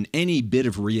in any bit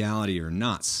of reality or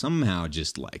not, somehow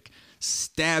just like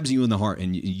stabs you in the heart,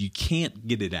 and you can't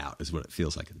get it out, is what it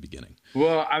feels like at the beginning.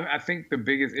 Well, I think the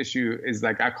biggest issue is,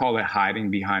 like, I call it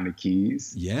hiding behind the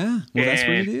keys. Yeah, well, that's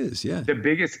what it is. Yeah. The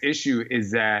biggest issue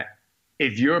is that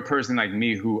if you're a person like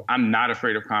me, who I'm not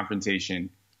afraid of confrontation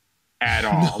at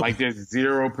all, no. Like there's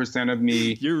 0% of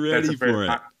me. You're ready for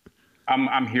it.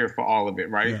 I'm here for all of it,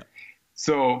 right? Yeah.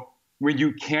 So when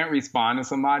you can't respond to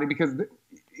somebody, because,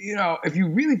 you know, if you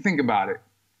really think about it,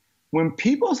 when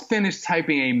people finish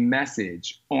typing a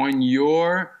message on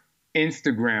your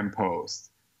Instagram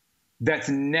post that's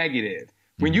negative,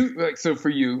 when you, like, so for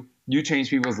you change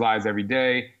people's lives every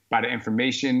day by the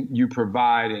information you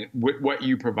provide and what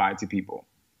you provide to people,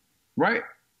 right?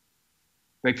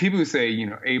 Like people who say, you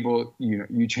know, Abel, you know,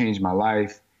 you changed my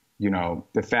life, you know,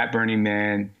 the fat burning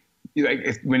man,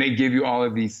 like when they give you all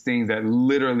of these things that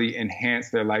literally enhance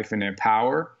their life and their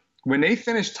power, when they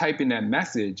finish typing that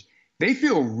message, they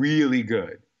feel really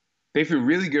good. They feel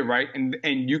really good, right? And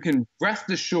you can rest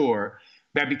assured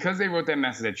that because they wrote that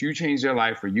message that you changed their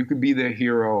life, or you could be their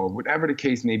hero, or whatever the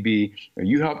case may be, or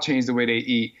you help change the way they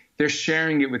eat, they're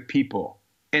sharing it with people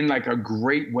in like a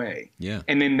great way. Yeah.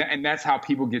 And that's how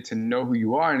people get to know who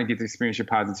you are and they get to experience your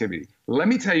positivity. Let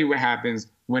me tell you what happens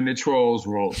when the trolls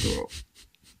roll through.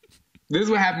 This is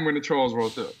what happened when the trolls roll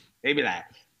through. They be like,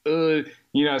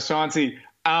 you know, Shaun T,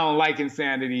 I don't like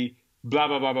insanity, blah,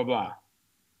 blah, blah, blah, blah.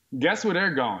 Guess where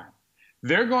they're going?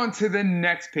 They're going to the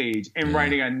next page and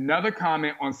writing another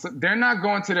comment on. They're not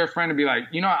going to their friend and be like,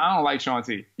 you know, I don't like Shaun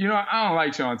T. You know, I don't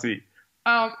like Shaun T.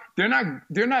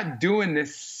 They're not doing the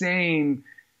same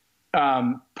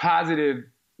positive,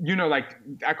 you know, like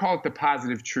I call it the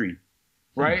positive tree,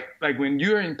 right? Like when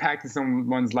you're impacting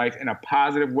someone's life in a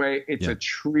positive way, it's a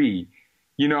tree,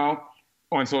 you know,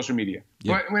 on social media.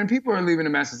 But when people are leaving a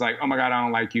message like, oh my God, I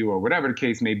don't like you, or whatever the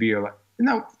case may be, or like,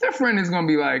 no, their friend is going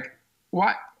to be like,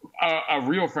 what? A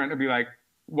real friend will be like,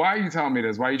 why are you telling me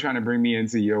this? Why are you trying to bring me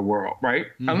into your world, right?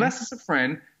 Mm-hmm. Unless it's a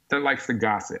friend that likes to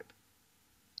gossip.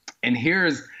 And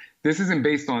this isn't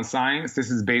based on science.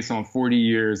 This is based on 40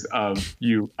 years of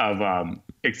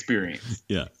experience.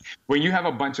 Yeah. When you have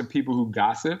a bunch of people who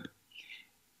gossip,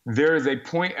 there is a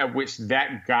point at which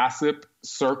that gossip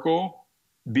circle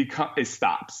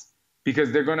stops,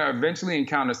 because they're going to eventually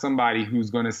encounter somebody who's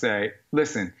going to say,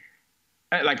 listen,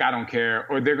 like, I don't care.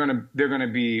 Or they're going to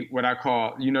be what I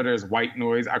call, you know, there's white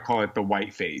noise. I call it the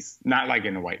white face, not like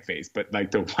in the white face, but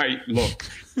like the white look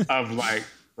of like,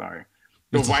 sorry.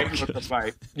 The white look of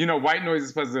like, you know, white noise is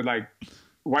supposed to like,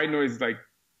 white noise like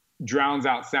drowns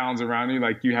out sounds around you.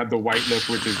 Like you have the white look,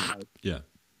 which is like,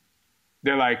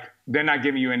 they're not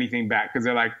giving you anything back because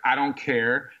they're like, I don't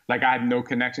care. Like I have no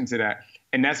connection to that.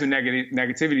 And that's what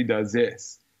negativity does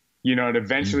this. You know, and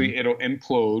eventually it'll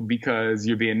implode because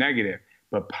you're being negative.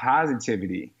 But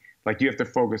positivity, like you have to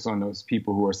focus on those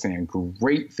people who are saying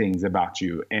great things about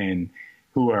you and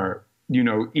who are, you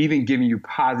know, even giving you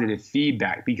positive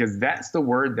feedback, because that's the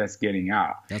word that's getting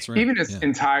out. That's right. Even this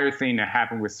entire thing that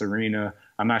happened with Serena,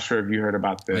 I'm not sure if you heard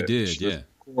about I did, yeah.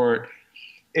 Court.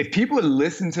 If people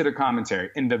listen to the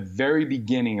commentary in the very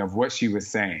beginning of what she was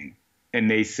saying,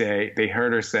 and they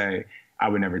heard her say, I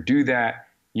would never do that.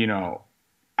 You know,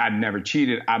 I've never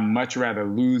cheated. I'd much rather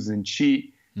lose than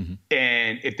cheat. Mm-hmm.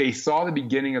 And if they saw the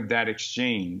beginning of that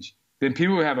exchange, then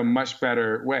people would have a much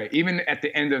better way. Even at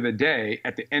the end of the day,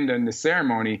 at the end of the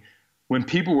ceremony, when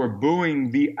people were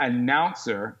booing the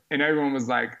announcer and everyone was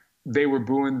like, they were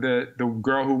booing the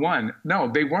girl who won.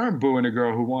 No, they weren't booing the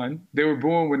girl who won. They were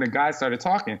booing when the guy started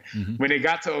talking. Mm-hmm. When they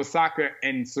got to Osaka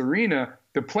and Serena,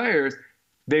 the players,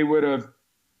 they would have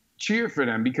cheered for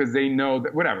them because they know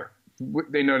that whatever.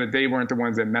 They know that they weren't the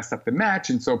ones that messed up the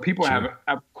match. And so people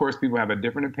of course, people have a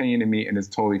different opinion than me, and it's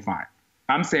totally fine.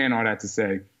 I'm saying all that to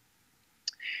say,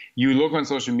 you look on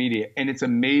social media and it's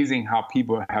amazing how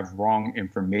people have wrong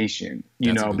information,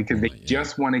 you know, because they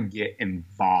just want to get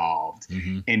involved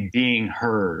in being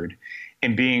heard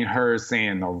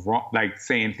saying the wrong, like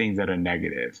saying things that are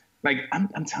negative. Like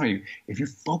I'm telling you, if you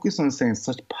focus on saying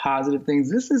such positive things,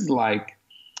 this is like,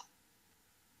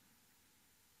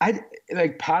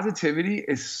 positivity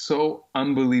is so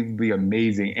unbelievably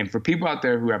amazing. And for people out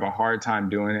there who have a hard time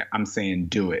doing it, I'm saying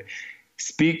do it.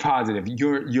 Speak positive.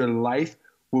 Your life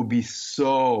will be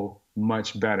so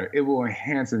much better. It will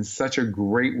enhance in such a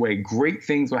great way. Great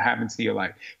things will happen to your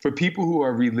life. For people who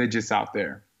are religious out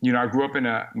there, you know, I grew up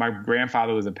my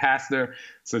grandfather was a pastor.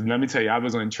 So let me tell you, I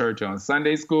was in church on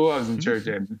Sunday school. I was in church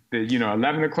at the,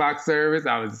 11 o'clock service.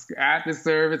 I was at the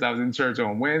service. I was in church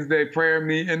on Wednesday prayer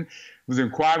meeting. Was in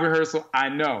choir rehearsal. I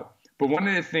know. But one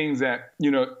of the things that,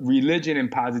 religion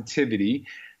and positivity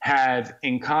have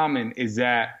in common is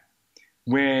that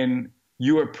when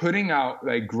you are putting out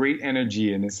like great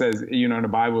energy, and it says, in the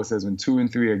Bible, it says when 2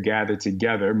 and 3 are gathered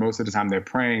together, most of the time they're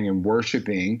praying and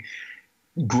worshiping,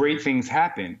 great things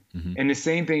happen. Mm-hmm. And the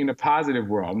same thing in the positive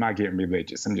world. I'm not getting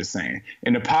religious. I'm just saying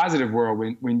in the positive world,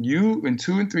 when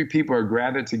 2 and 3 people are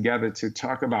gathered together to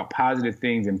talk about positive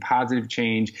things and positive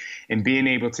change and being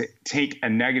able to take a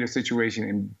negative situation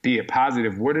and be it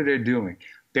positive, what are they doing?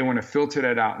 They want to filter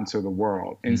that out into the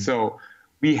world. And so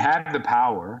we have the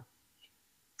power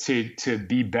to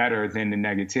be better than the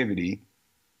negativity,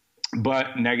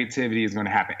 but negativity is going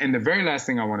to happen. And the very last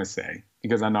thing I want to say,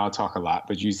 because I know I talk a lot,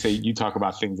 but you talk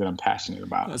about things that I'm passionate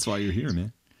about. That's why you're here,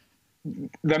 man.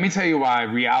 Let me tell you why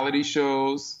reality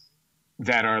shows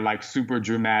that are like super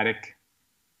dramatic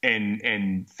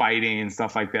and fighting and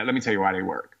stuff like that, let me tell you why they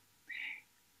work.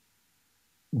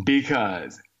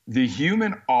 Because the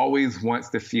human always wants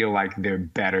to feel like they're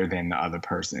better than the other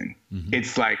person. Mm-hmm.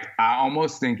 It's like, I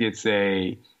almost think it's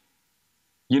how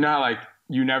like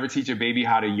you never teach a baby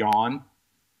how to yawn.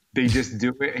 They just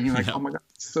do it. And you're like, oh my God,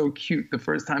 it's so cute the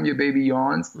first time your baby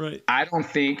yawns. Right. I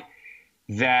think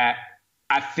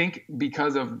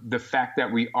because of the fact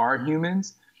that we are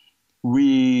humans,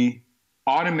 we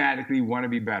automatically want to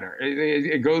be better.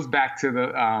 It goes back to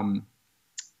the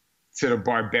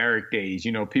barbaric days.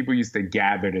 People used to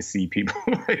gather to see people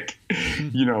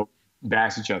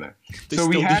bash each other. So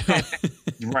we had that.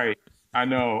 Right. I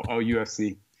know. Oh,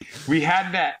 UFC. We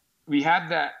have that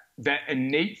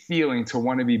innate feeling to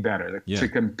want to be better, to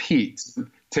compete,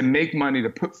 to make money,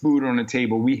 to put food on the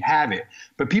table. We have it,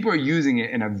 but people are using it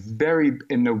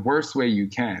in the worst way you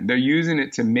can. They're using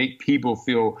it to make people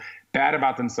feel bad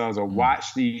about themselves or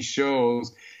watch these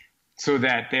shows so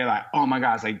that they're like, oh my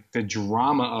God, it's like the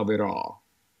drama of it all.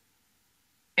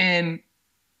 And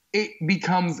it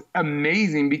becomes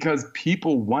amazing because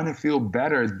people want to feel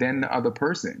better than the other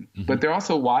person, but they're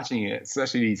also watching it,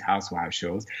 especially these housewife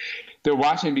shows. They're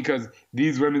watching because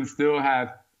these women still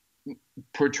have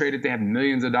portrayed that they have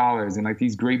millions of dollars and like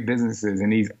these great businesses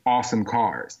and these awesome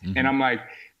cars. Mm-hmm. And I'm like,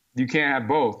 you can't have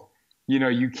both.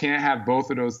 You can't have both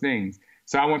of those things.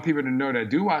 So I want people to know that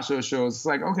do watch those shows. It's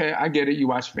like, okay, I get it. You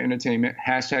watch for entertainment.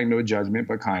 # no judgment,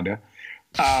 but kinda.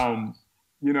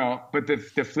 But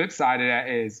the flip side of that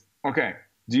is, okay,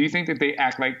 do you think that they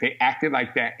acted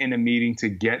like that in a meeting to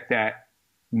get that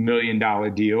 $1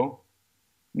 million deal?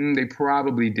 They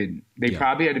probably didn't. They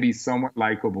probably had to be somewhat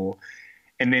likable,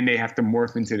 and then they have to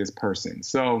morph into this person.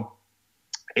 So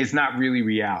it's not really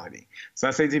reality. So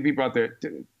I say to people out there,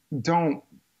 don't,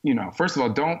 first of all,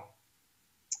 don't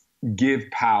give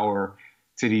power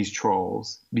to these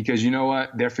trolls, because you know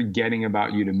what? They're forgetting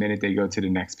about you the minute they go to the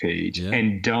next page. Yeah.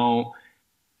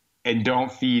 And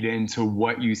don't feed into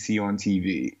what you see on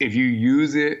TV. If you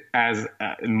use it as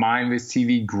mindless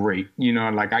TV, great.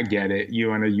 I get it.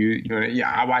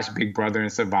 I watch Big Brother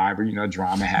and Survivor,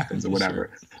 drama happens or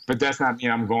whatever. Sure. But that's not me.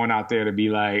 I'm going out there to be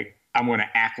like, I'm going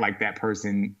to act like that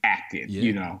person acted,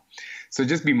 So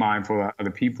just be mindful of the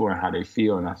people and how they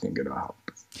feel, and I think it'll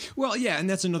help. Well, yeah, and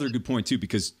that's another good point too,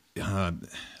 because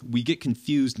we get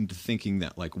confused into thinking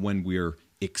that like when we're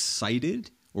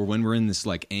excited or when we're in this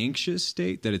like anxious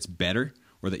state that it's better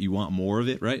or that you want more of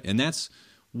it, right? And that's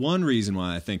one reason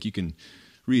why I think you can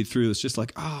read through this just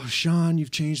like, oh, Shaun,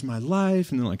 you've changed my life.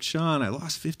 And then like, Shaun, I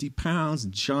lost 50 pounds.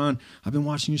 And Shaun, I've been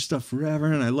watching your stuff forever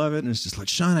and I love it. And it's just like,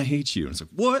 Shaun, I hate you. And it's like,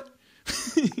 what?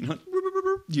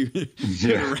 You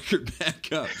get a record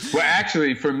back up. Well,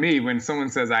 actually, for me, when someone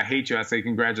says I hate you, I say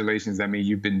congratulations. That means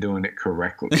you've been doing it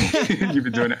correctly. You've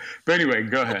been doing it. But anyway,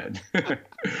 go ahead.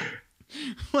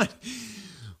 What?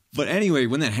 But anyway,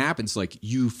 when that happens, like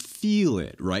you feel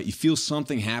it, right? You feel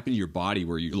something happen to your body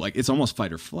where you're like, it's almost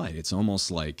fight or flight. It's almost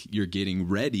like you're getting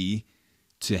ready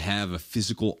to have a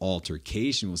physical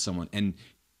altercation with someone. And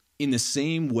in the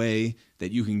same way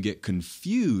that you can get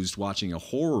confused watching a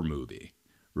horror movie,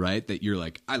 right? That you're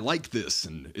like, I like this,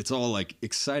 and it's all like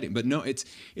exciting. But no, it's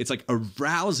like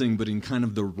arousing, but in kind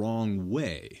of the wrong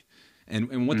way.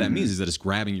 And what that means is that it's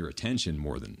grabbing your attention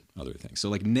more than other things. So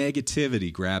like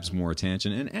negativity grabs more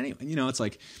attention. And anyway, it's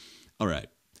like, all right,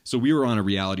 so we were on a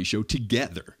reality show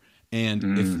together.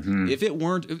 And if it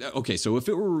weren't, okay, so if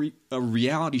it were a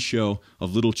reality show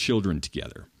of little children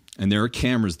together and there are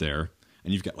cameras there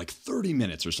and you've got like 30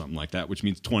 minutes or something like that, which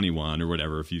means 21 or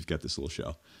whatever if you've got this little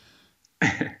show.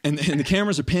 and the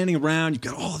cameras are panning around. You've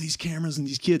got all these cameras and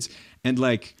these kids, and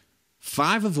like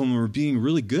 5 of them are being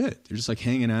really good. They're just like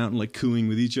hanging out and like cooing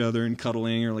with each other and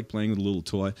cuddling or like playing with a little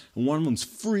toy. And one of them's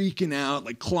freaking out,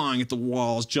 like clawing at the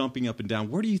walls, jumping up and down.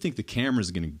 Where do you think the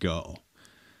camera's going to go?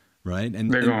 Right?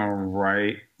 And they're going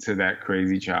right to that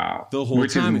crazy child, the whole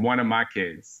which time. Is one of my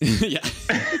kids. Yeah.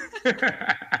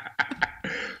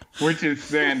 Which is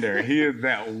Sander. He is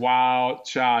that wild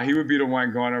child. He would be the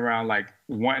one going around like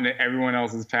wanting everyone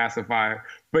else's pacifier.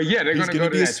 But yeah, they're going to go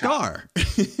to be that a scar.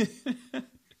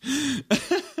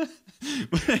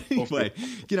 But anyway,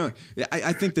 you know,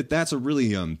 I think that's a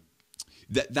really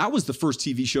that was the first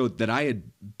TV show that I had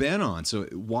been on. So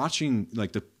watching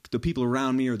like the people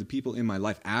around me or the people in my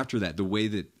life after that, the way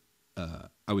that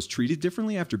I was treated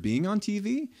differently after being on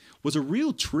TV was a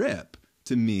real trip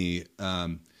to me,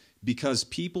 because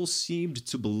people seemed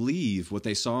to believe what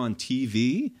they saw on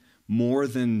TV more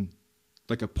than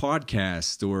like a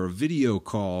podcast or a video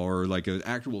call or like an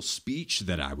actual speech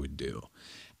that I would do.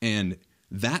 And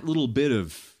that little bit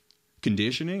of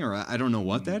conditioning, or I don't know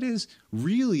what that is,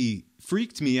 really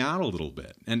freaked me out a little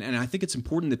bit. And I think it's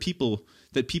important that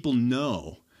people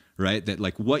know, right, that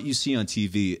like what you see on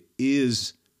TV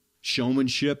is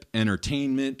showmanship,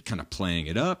 entertainment, kind of playing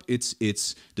it up.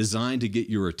 It's designed to get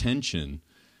your attention,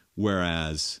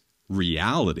 whereas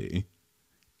reality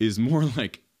is more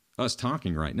like us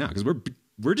talking right now, because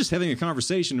we're just having a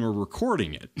conversation and we're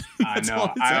recording it. I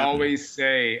know. I always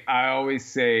say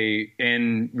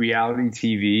in reality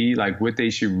TV, like what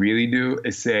they should really do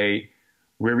is say,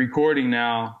 we're recording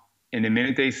now. And the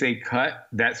minute they say cut,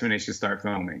 that's when they should start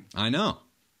filming. I know.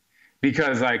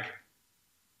 Because like,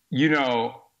 you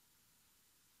know,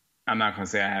 I'm not going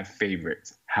to say I have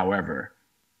favorites. However,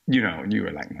 you know, you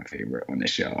were like my favorite on the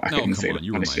show. I couldn't say that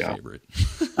you on were the my show. favorite.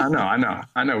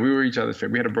 I know. We were each other's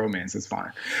favorite. We had a bromance. It's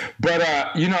fine.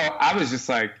 But, you know, I was just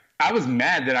like, I was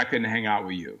mad that I couldn't hang out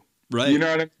with you. Right. You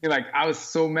know what I mean? Like, I was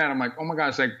so mad. I'm like, oh my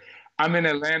gosh, like, I'm in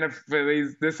Atlanta for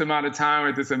this amount of time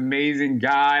with this amazing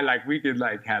guy. Like, we could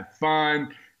like have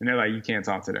fun. And they're like, you can't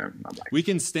talk to them. I'm like, we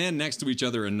can stand next to each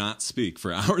other and not speak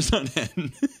for hours on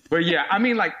end. But yeah, I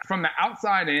mean, like from the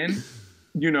outside in,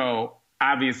 you know,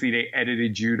 obviously they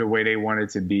edited you the way they wanted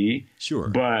to be. Sure.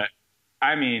 But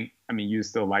I mean, you're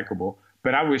still likable.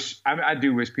 But I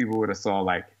do wish people would have saw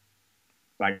like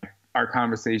our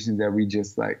conversations that we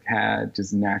just like had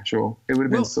just natural. It would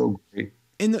have been so great.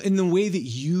 In the way that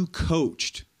you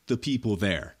coached the people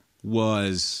there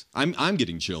was, I'm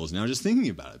getting chills now just thinking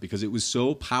about it, because it was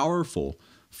so powerful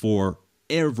for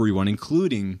everyone,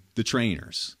 including the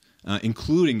trainers,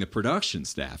 including the production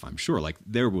staff. I'm sure like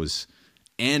there was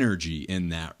energy in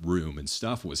that room and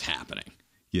stuff was happening.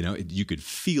 You know, you could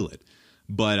feel it.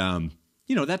 But,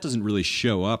 you know, that doesn't really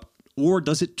show up, or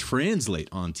does it translate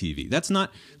on TV? That's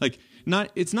not like,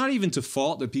 it's not even to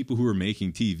fault the people who are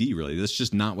making TV, really. That's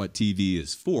just not what TV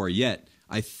is for. Yet,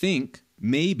 I think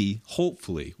maybe,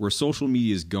 hopefully, where social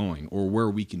media is going, or where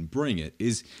we can bring it,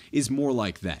 is more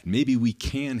like that. Maybe we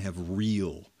can have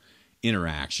real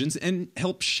interactions and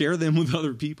help share them with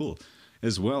other people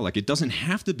as well. Like, it doesn't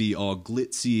have to be all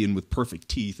glitzy and with perfect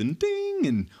teeth and ding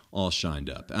and all shined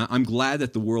up. I'm glad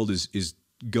that the world is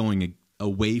going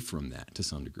away from that to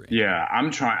some degree. Yeah, I'm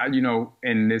trying, you know,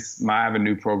 I have a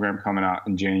new program coming out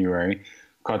in January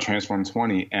called Transform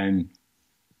 20. And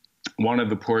one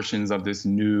of the portions of this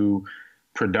new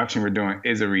production we're doing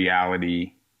is a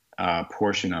reality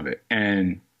portion of it.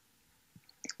 And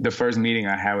the first meeting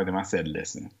I had with him, I said,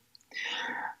 listen,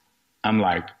 I'm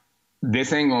like,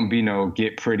 this ain't going to be no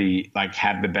get pretty, like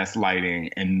have the best lighting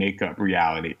and makeup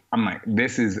reality. I'm like,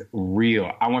 this is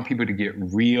real. I want people to get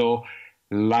real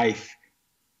life,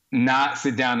 not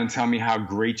sit down and tell me how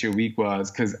great your week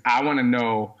was. Cause I want to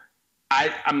know,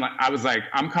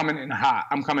 I'm coming in hot.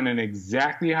 I'm coming in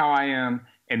exactly how I am.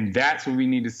 And that's what we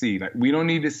need to see. Like, we don't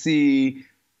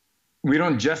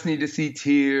just need to see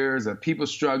tears or people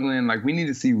struggling. Like, we need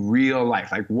to see real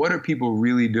life. Like, what are people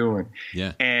really doing?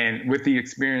 Yeah. And with the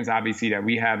experience, obviously, that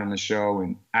we had on the show,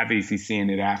 and obviously seeing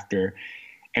it after,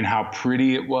 and how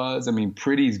pretty it was. I mean,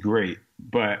 pretty's great.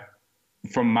 But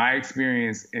from my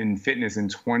experience in fitness in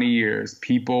 20 years,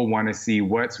 people want to see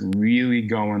what's really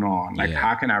going on. Like,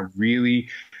 how can I really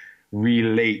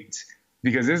relate?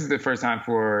 Because this is the first time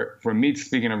for me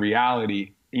speaking of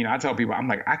reality. You know, I tell people, I'm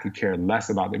like, I could care less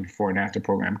about the before and after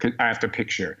program, after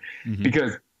picture,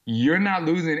 because you're not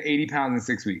losing 80 pounds in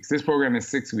 6 weeks. This program is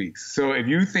 6 weeks. So if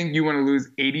you think you want to lose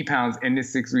 80 pounds in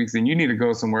this 6 weeks, then you need to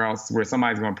go somewhere else where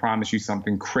somebody's going to promise you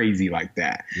something crazy like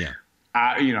that. Yeah.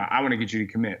 I want to get you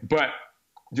to commit. But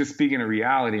just speaking of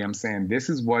reality, I'm saying this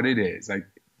is what it is. Like,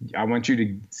 I want you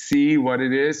to see what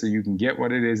it is so you can get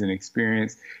what it is and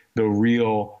experience the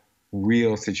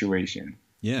real situation.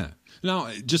 Yeah.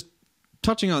 Now, just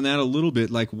touching on that a little bit,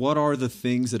 like what are the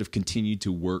things that have continued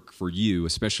to work for you,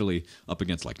 especially up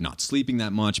against like not sleeping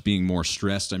that much, being more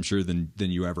stressed, I'm sure, than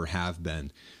you ever have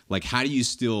been? Like, how do you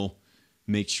still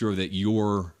make sure that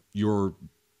you're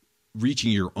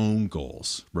reaching your own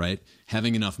goals, right?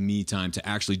 Having enough me time to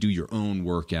actually do your own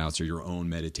workouts or your own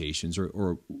meditations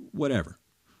or whatever.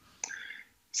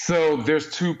 So there's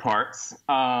two parts.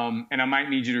 And I might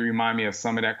need you to remind me of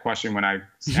some of that question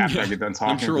after I get done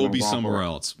talking. I'm sure it'll be somewhere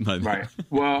else. But. Right.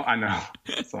 Well, I know.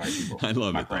 Sorry, people. I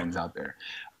love my it. friends out there.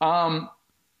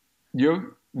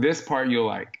 This part you'll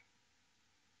like.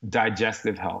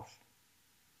 Digestive health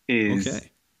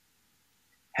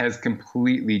has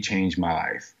completely changed my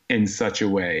life in such a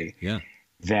way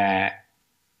that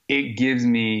it gives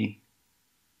me,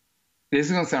 this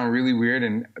is going to sound really weird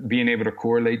and being able to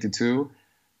correlate the two,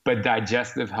 but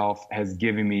digestive health has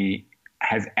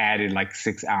added like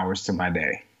 6 hours to my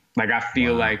day. Like, I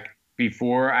feel like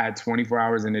before I had 24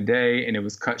 hours in a day and it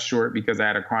was cut short because I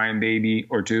had a crying baby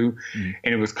or two,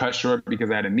 and it was cut short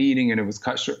because I had a meeting and it was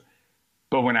cut short.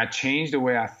 But when I changed the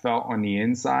way I felt on the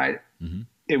inside,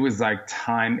 it was like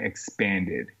time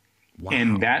expanded. Wow.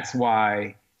 And that's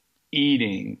why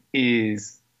eating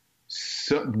is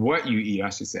what you eat, I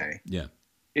should say,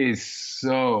 is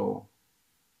so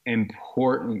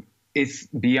important. It's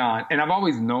beyond. And I've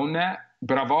always known that,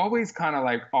 but I've always kind of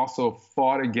like also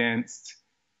fought against,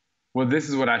 well, this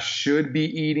is what I should be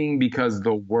eating because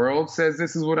the world says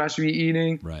this is what I should be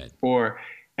eating. Right.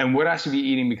 And what I should be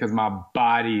eating because my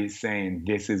body is saying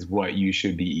this is what you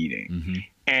should be eating.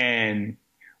 And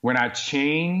when I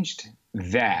changed in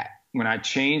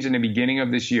the beginning of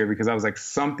this year, because I was like,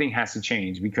 something has to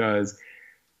change, because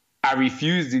I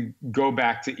refused to go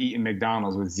back to eating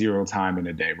McDonald's with zero time in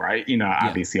a day, right?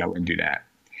 Obviously I wouldn't do that.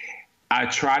 I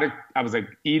was like,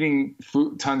 eating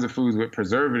tons of foods with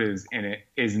preservatives in it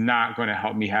is not going to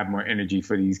help me have more energy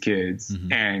for these kids.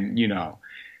 And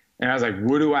I was like,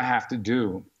 what do I have to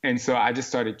do? And so I just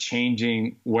started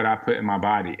changing what I put in my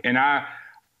body. And I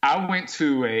went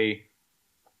to a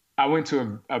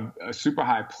super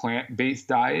high plant-based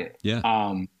diet.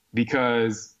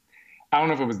 Because I don't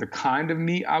know if it was the kind of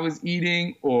meat I was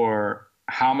eating or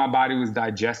how my body was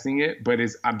digesting it, but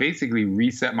I basically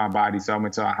reset my body. So I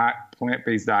went to a high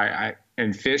plant-based diet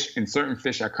and certain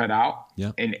fish I cut out.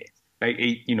 And I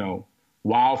ate,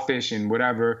 wild fish and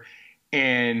whatever.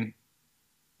 And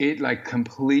it like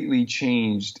completely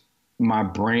changed my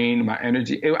brain, my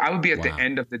energy. I would be at the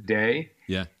end of the day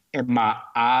and my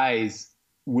eyes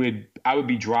I would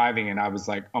be driving and I was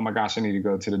like, oh my gosh, I need to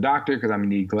go to the doctor because I'm gonna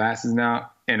need glasses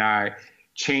now. And I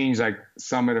changed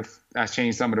some of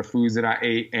the foods that I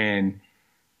ate. And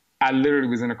I literally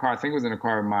was in a car. I think I was in a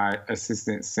car with my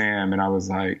assistant, Sam. And I was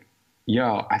like,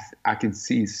 yo, I can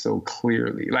see so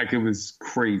clearly. Like, it was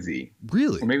crazy.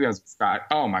 Really? Or maybe I was Scott.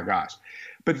 Oh my gosh.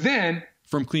 But then,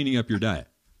 from cleaning up your diet.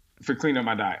 For cleaning up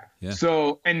my diet.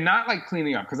 So, and not like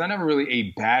cleaning up, because I never really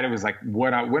ate bad. It was like,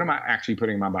 what am I actually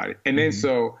putting in my body? And then,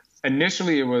 so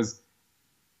initially it was,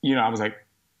 I was like,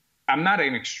 I'm not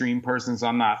an extreme person. So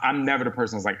I'm never the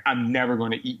person that's like, I'm never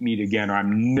going to eat meat again, or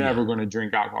I'm never going to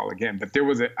drink alcohol again. But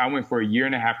I went for a year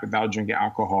and a half without drinking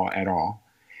alcohol at all.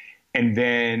 And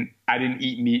then I didn't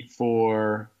eat meat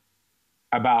for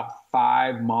about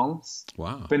 5 months.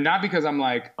 Wow. But not because I'm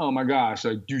like, oh my gosh,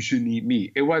 like, you shouldn't eat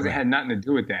meat. It wasn't, had nothing to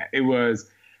do with that. It was,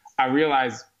 I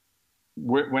realized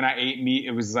when I ate meat,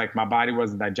 it was like my body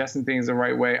wasn't digesting things the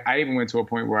right way. I even went to a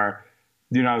point where,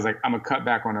 I was like, I'm gonna cut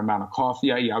back on the amount of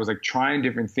coffee I eat. I was like trying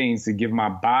different things to give my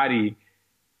body,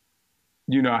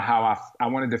 how I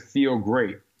wanted to feel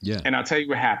great. And I'll tell you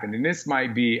what happened. And this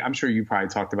might be, I'm sure you probably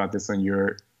talked about this on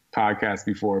your podcast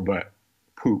before, but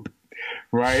poop.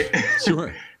 Right?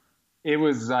 Sure. It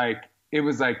was like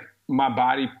my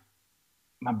body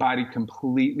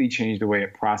completely changed the way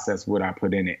it processed what I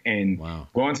put in it. And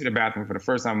going to the bathroom for the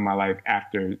first time in my life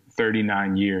after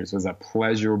 39 years was a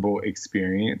pleasurable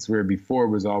experience, where before it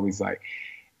was always like,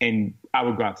 and I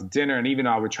would go out to dinner, and even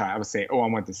though I would say, oh, I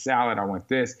want the salad, I want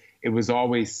this. It was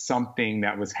always something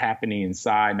that was happening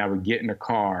inside, and I would get in the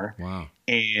car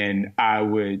and I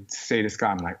would say to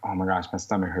Scott, I'm like, oh my gosh, my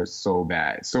stomach hurts so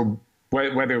bad. So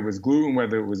whether it was gluten,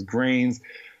 whether it was grains,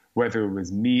 whether it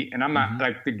was meat. And I'm not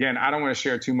like, again, I don't want to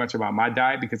share too much about my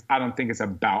diet because I don't think it's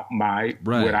about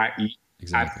what I eat.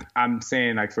 Exactly. I'm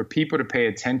saying, like, for people to pay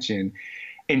attention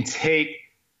and take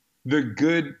the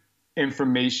good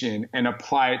information and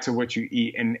apply it to what you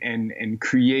eat and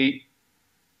create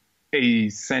a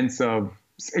sense of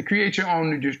create your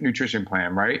own nutrition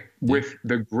plan, right? With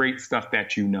the great stuff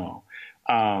that you know.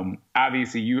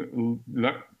 Obviously,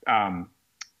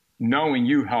 knowing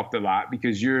you helped a lot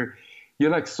because you're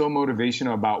like so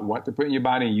motivational about what to put in your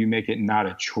body, and you make it not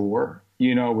a chore,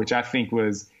 which I think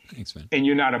was. Thanks, man. And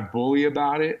you're not a bully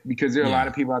about it, because there are a lot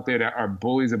of people out there that are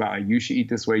bullies about, like, you should eat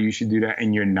this way, you should do that,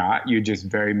 and you're not. You're just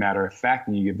very matter of fact,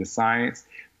 and you give the science.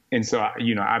 And so,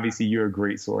 obviously you're a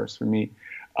great source for me.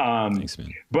 Thanks,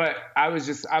 man. But I was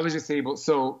just able.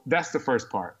 So that's the first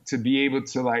part, to be able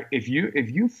to, like, if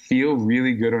you feel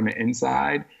really good on the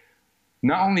inside,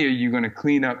 not only are you going to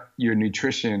clean up your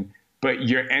nutrition, but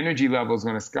your energy level is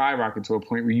going to skyrocket to a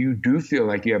point where you do feel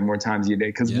like you have more times in your day.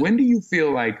 Because when do you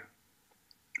feel like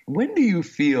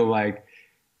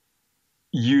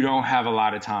you don't have a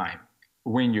lot of time?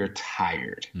 When you're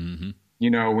tired. Mm-hmm.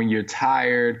 When you're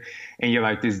tired and you're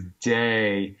like, this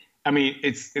day, I mean,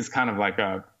 it's kind of like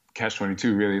a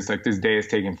catch-22, really. It's like, this day is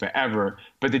taking forever,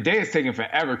 but the day is taking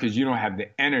forever because you don't have the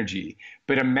energy.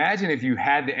 But imagine if you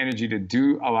had the energy to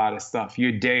do a lot of stuff.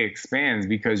 Your day expands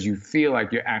because you feel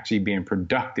like you're actually being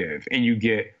productive, and you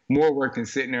get more work than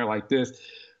sitting there like this,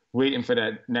 waiting for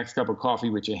that next cup of coffee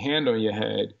with your hand on your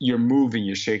head. You're moving,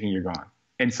 you're shaking, you're gone.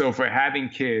 And so for having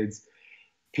kids,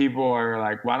 people are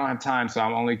like, well, I don't have time, so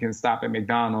I only can stop at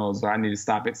McDonald's, or I need to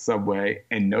stop at Subway.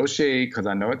 And no shade, because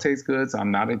I know it tastes good, so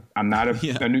I'm not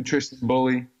a nutrition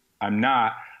bully. I'm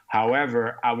not.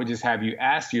 However, I would just have you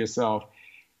ask yourself,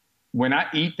 when I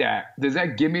eat that, does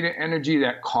that give me the energy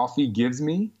that coffee gives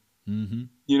me?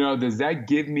 Mm-hmm. Does that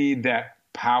give me that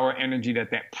power energy that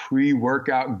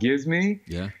pre-workout gives me?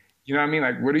 Yeah. You know what I mean?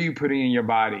 Like, what are you putting in your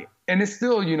body? And it's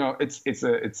still,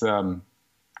 it's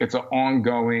an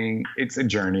ongoing, it's a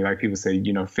journey. Like people say,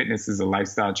 fitness is a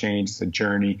lifestyle change. It's a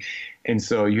journey. And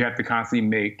so you have to constantly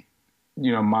make,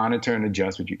 monitor and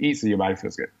adjust what you eat so your body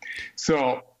feels good.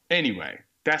 So anyway,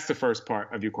 that's the first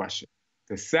part of your question.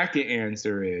 The second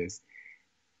answer is,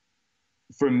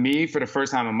 for me, for the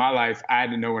first time in my life, I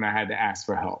had to know when I had to ask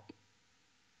for help.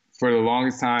 For the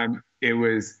longest time, it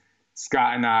was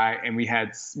Scott and I, and we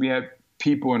had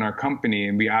people in our company,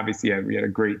 and we had a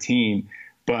great team,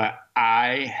 but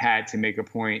I had to make a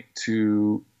point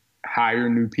to hire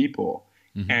new people.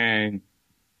 Mm-hmm. And,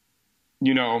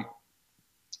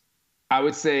 I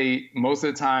would say most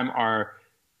of the time our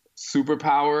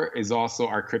superpower is also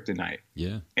our kryptonite.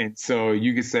 Yeah. And so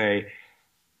you could say,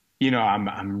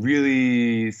 I'm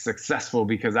really successful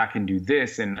because I can do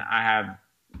this, and I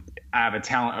have a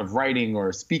talent of writing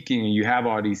or speaking, and you have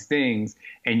all these things,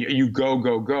 and you go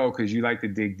because you like to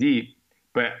dig deep.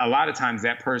 But a lot of times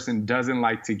that person doesn't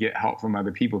like to get help from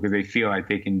other people because they feel like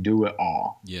they can do it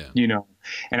all. Yeah.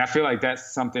 And I feel like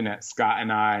that's something that Scott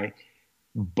and I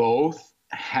both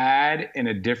had in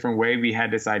a different way. We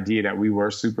had this idea that we were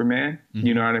Superman. Mm-hmm.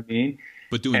 You know what I mean?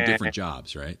 But doing different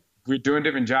jobs, right? We're doing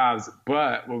different jobs.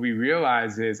 But what we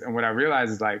realize is, and what I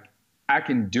realized is, like, I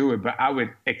can do it, but I would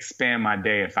expand my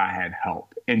day if I had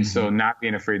help. And so not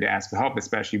being afraid to ask for help,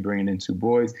 especially bringing in two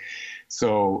boys.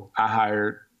 So I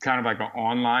hired kind of like an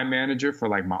online manager for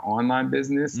like my online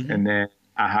business. Mm-hmm. And then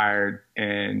I hired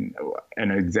an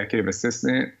executive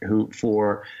assistant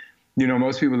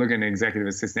most people look at an executive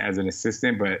assistant as an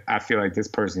assistant, but I feel like this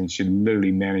person should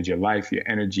literally manage your life, your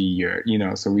energy,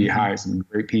 so we hired some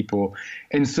great people.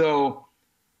 And so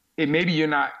maybe you're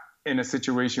not in a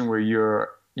situation where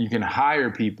you can hire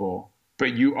people,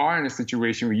 but you are in a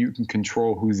situation where you can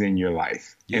control who's in your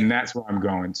life. Yeah. And that's where I'm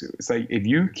going to. It's like, if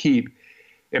you keep,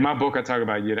 in my book, I talk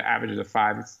about you're the average of the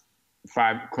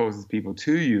five closest people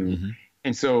to you. Mm-hmm.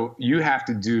 And so you have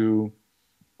to do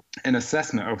an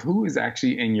assessment of who is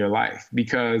actually in your life,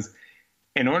 because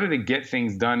in order to get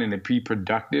things done and to be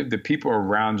productive, the people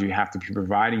around you have to be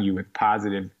providing you with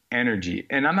positive energy.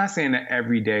 And I'm not saying that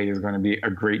every day is going to be a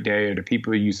great day, or the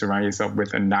people you surround yourself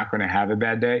with are not going to have a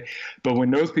bad day. But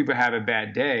when those people have a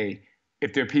bad day,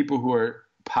 if they're people who are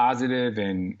positive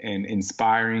and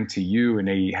inspiring to you, and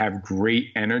they have great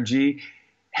energy,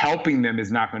 helping them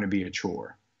is not going to be a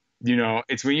chore.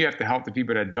 It's when you have to help the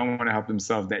people that don't want to help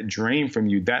themselves, that drain from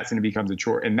you, that's when it becomes a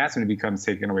chore, and that's when it becomes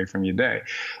taken away from your day.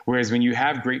 Whereas when you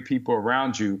have great people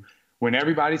around you, when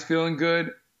everybody's feeling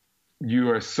good,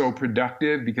 you are so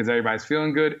productive because everybody's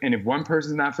feeling good. And if one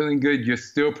person's not feeling good, you're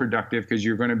still productive because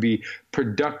you're going to be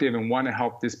productive and want to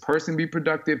help this person be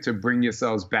productive to bring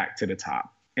yourselves back to the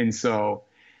top. And so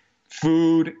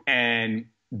food and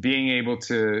being able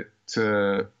to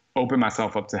open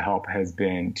myself up to help has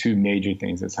been two major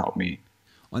things that's helped me.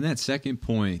 On that second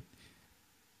point,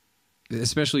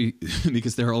 especially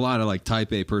because there are a lot of like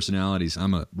type A personalities,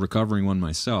 I'm a recovering one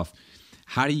myself.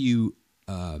 How do you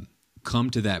come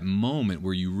to that moment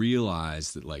where you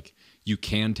realize that like you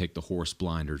can take the horse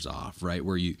blinders off, right?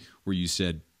 Where you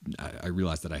said, I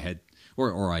realized that I had,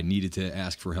 or I needed to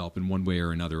ask for help in one way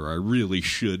or another, or I really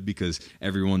should because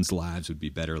everyone's lives would be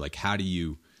better. Like, how do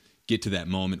you get to that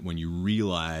moment when you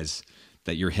realize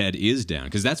that your head is down?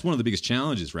 Because that's one of the biggest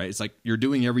challenges, right? It's like you're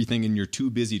doing everything and you're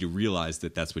too busy to realize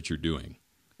that that's what you're doing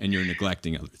and you're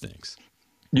neglecting other things.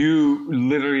 You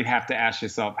literally have to ask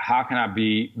yourself, how can I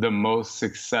be the most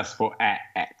successful at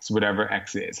X, whatever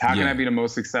X is? How can I be the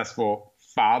most successful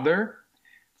father?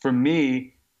 For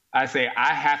me, I say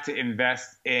I have to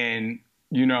invest in,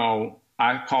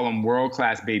 I call them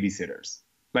world-class babysitters.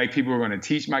 Like people are going to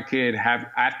teach my kid, I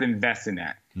have to invest in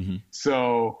that. Mm-hmm.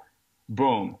 So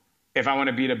boom, if I want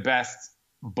to be the best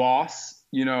boss,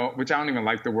 which I don't even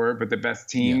like the word, but the best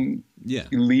team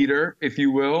leader, if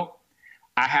you will,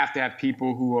 I have to have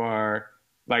people who are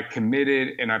like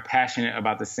committed and are passionate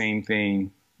about the same things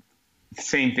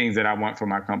that I want for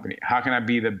my company. How can I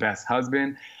be the best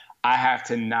husband? I have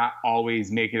to not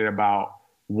always make it about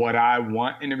what I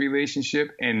want in a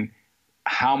relationship and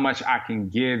how much I can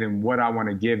give and what I want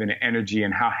to give and the energy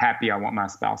and how happy I want my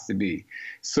spouse to be.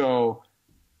 So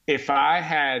if I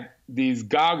had these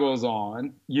goggles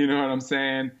on, you know what I'm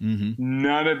saying? Mm-hmm.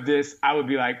 None of this, I would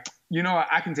be like,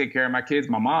 I can take care of my kids.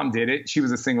 My mom did it. She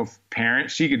was a single parent.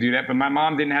 She could do that. But my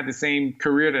mom didn't have the same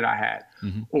career that I had.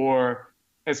 Mm-hmm. Or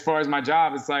as far as my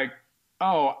job, it's like,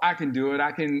 oh, I can do it.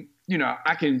 I can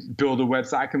build a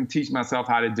website. I can teach myself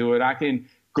how to do it. I can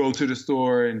go to the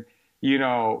store and,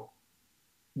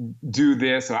 do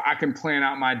this, or I can plan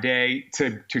out my day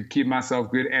to keep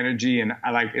myself good energy. And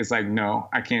it's like, no,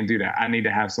 I can't do that. I need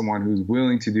to have someone who's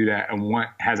willing to do that and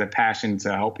has a passion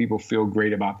to help people feel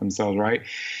great about themselves. Right.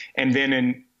 And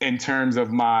then in terms of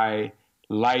my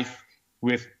life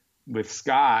with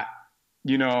Scott,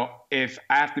 if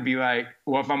I have to be like,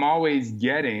 well, if I'm always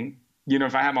getting,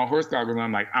 if I have my horse goggles on,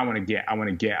 I'm like, I want to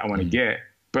get,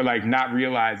 but like not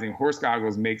realizing horse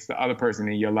goggles makes the other person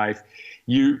in your life,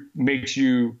 makes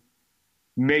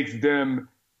them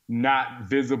not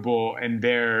visible and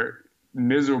their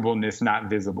miserableness not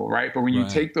visible, right? But when you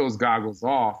take those goggles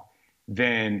off,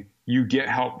 then you get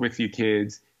help with your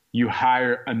kids. You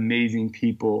hire amazing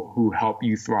people who help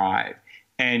you thrive,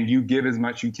 and you give as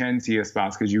much you can to your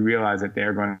spouse because you realize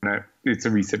that it's a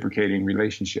reciprocating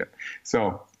relationship.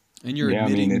 So, and you're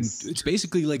admitting, it's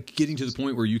basically like getting to the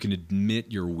point where you can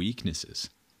admit your weaknesses,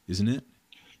 isn't it?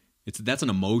 That's an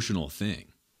emotional thing.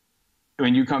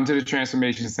 When you come to the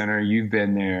Transformation Center, you've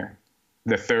been there.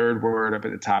 The third word up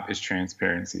at the top is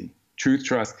transparency. Truth,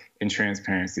 trust, and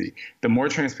transparency. The more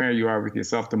transparent you are with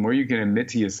yourself, the more you can admit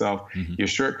to yourself your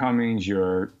shortcomings,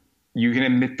 you can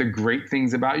admit the great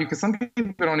things about you. Because some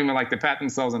people don't even like to pat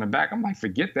themselves on the back. I'm like,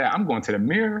 forget that. I'm going to the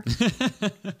mirror.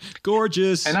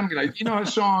 Gorgeous. And I'm like, you know what,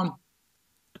 Shaun?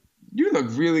 You look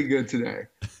really good today.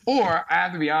 Or I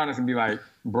have to be honest and be like,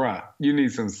 bruh, you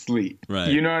need some sleep. Right.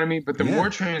 You know what I mean? But the more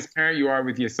transparent you are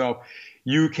with yourself,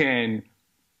 you can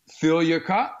fill your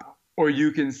cup, or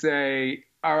you can say,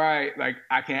 all right, like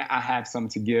I have some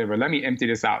to give, or let me empty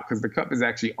this out, because the cup is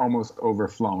actually almost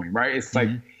overflowing, right? It's like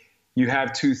you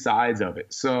have two sides of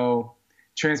it. So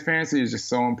transparency is just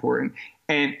so important.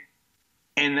 And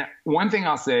one thing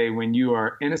I'll say, when you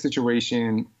are in a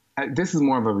situation, this is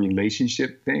more of a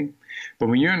relationship thing, but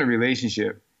when you're in a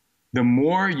relationship, the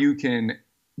more you can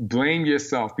blame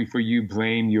yourself before you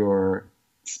blame your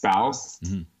spouse,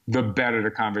 the better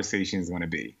the conversation is going to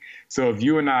be. So if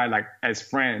you and I, like as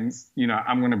friends,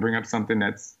 I'm going to bring up something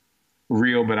that's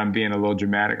real, but I'm being a little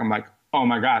dramatic. I'm like, oh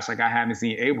my gosh, like I haven't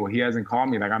seen Abel. He hasn't called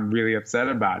me. Like I'm really upset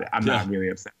about it. I'm not really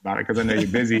upset about it because I know you're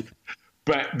busy.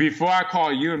 But before I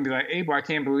call you and be like, Abel, I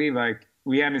can't believe like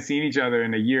we haven't seen each other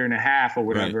in a year and a half or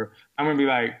whatever. Right. I'm going to be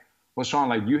like, well, Shaun,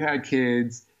 like you had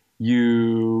kids,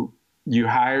 you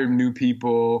hired new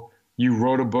people, you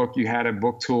wrote a book, you had a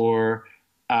book tour,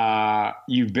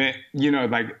 you've been,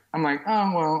 I'm like,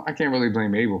 oh, well, I can't really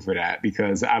blame Abel for that,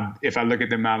 because if I look at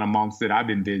the amount of months that I've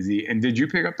been busy, and did you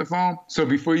pick up the phone? So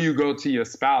before you go to your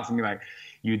spouse and be like,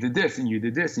 you did this and you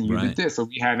did this and you did this, or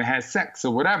we haven't had sex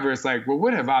or whatever, it's like, well,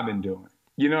 what have I been doing?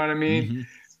 You know what I mean?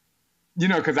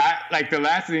 Because the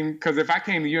last thing, because if I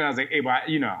came to you and I was like, Abel,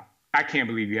 I can't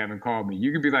believe you haven't called me.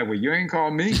 You could be like, well, you ain't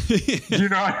called me. You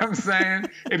know what I'm saying?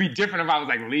 It'd be different if I was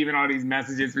like leaving all these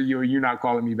messages for you and you're not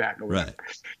calling me back or whatever.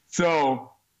 Right.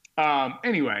 So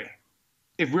anyway,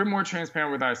 if we're more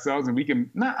transparent with ourselves, and we can,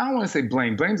 I don't want to say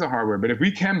blame. Blame's a hard word, but if we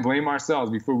can blame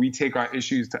ourselves before we take our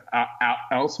issues to out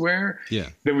elsewhere,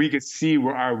 then we can see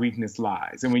where our weakness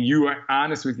lies. And when you are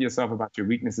honest with yourself about your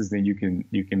weaknesses, then you can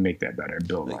make that better and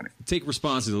build on it. Take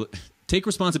take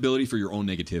responsibility for your own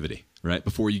negativity, right?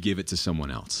 Before you give it to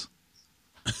someone else.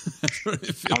 That's what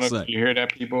it feels I don't know like. if you hear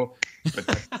that, people, but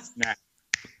that's a snack.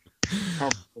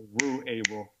 Rue,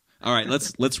 Abel. All right,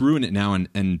 let's ruin it now and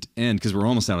end, because we're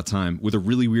almost out of time, with a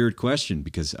really weird question,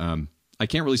 because I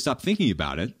can't really stop thinking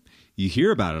about it. You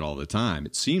hear about it all the time.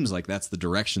 It seems like that's the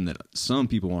direction that some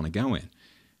people want to go in.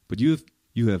 But you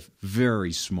have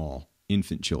very small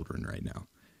infant children right now.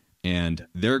 And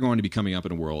they're going to be coming up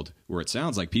in a world where it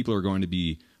sounds like people are going to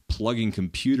be plugging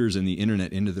computers and the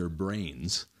internet into their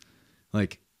brains.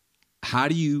 Like, how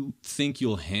do you think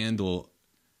you'll handle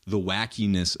the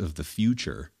wackiness of the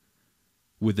future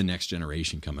with the next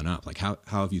generation coming up? Like, how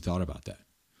have you thought about that?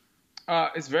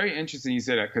 It's very interesting you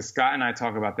say that, because Scott and I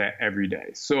talk about that every day.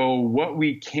 So what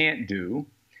we can't do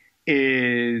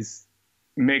is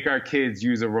make our kids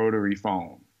use a rotary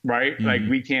phone, right? Mm-hmm. Like,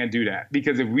 we can't do that,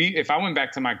 because if I went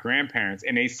back to my grandparents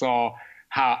and they saw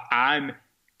how I'm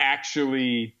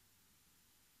actually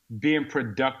being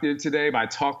productive today by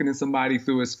talking to somebody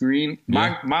through a screen.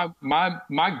 Yeah.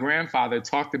 My grandfather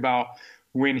talked about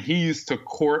when he used to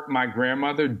court my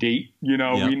grandmother, date, we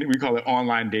call it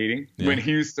online dating. Yeah. When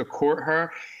he used to court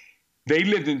her, they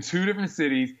lived in 2 different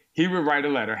cities. He would write a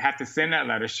letter, have to send that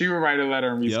letter. She would write a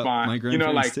letter and respond. My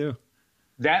grandparents too.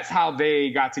 That's how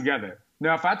they got together.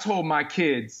 Now, if I told my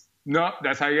kids, no,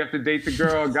 that's how you have to date the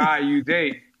girl, guy you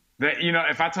date, that,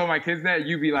 if I told my kids that,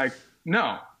 you'd be like,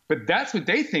 no. But that's what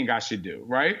they think I should do,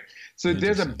 right? So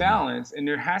there's a balance, and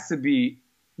there has to be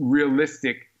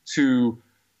realistic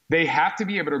they have to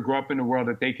be able to grow up in a world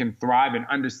that they can thrive and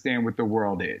understand what the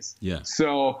world is. Yeah.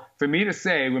 So for me to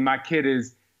say when my kid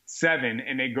is 7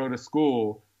 and they go to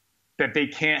school that they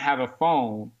can't have a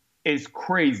phone is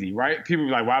crazy, right? People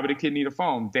be like, why would a kid need a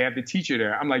phone? They have the teacher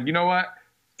there. I'm like, you know what?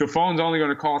 The phone's only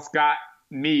going to call Scott,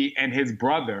 me, and his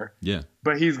brother. Yeah.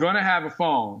 But he's going to have a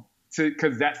phone.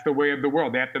 Because that's the way of the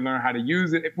world. They have to learn how to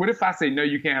use it. What if I say, no,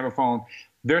 you can't have a phone?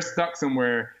 They're stuck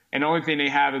somewhere, and the only thing they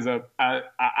have is a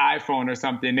iPhone or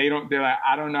something. They're like,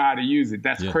 I don't know how to use it.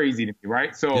 That's crazy to me,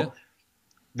 right? So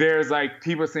there's like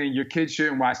people saying your kids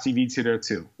shouldn't watch TV till they're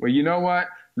 2. Well, you know what?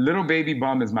 Little Baby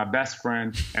Bum is my best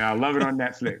friend, and I love it on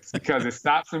Netflix because it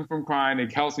stops them from crying.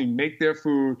 It helps me make their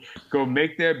food, go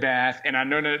make their bath, and I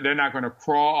know that they're not going to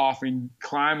crawl off and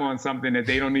climb on something that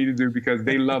they don't need to do because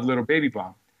they love Little Baby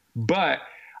Bum. But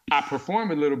I perform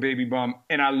with Little Baby Bum,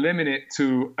 and I limit it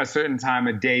to a certain time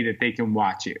of day that they can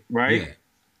watch it, right? Yeah.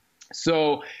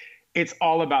 So it's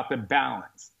all about the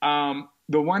balance.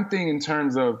 The one thing in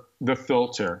terms of the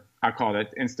filter, I call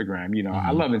it Instagram.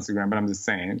 I love Instagram, but I'm just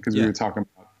saying, because we were talking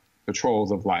about the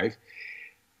trolls of life.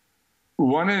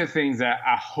 One of the things that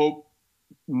I hope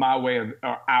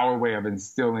our way of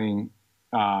instilling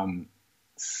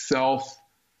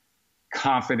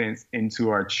self-confidence into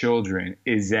our children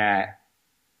is that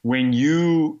when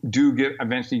you do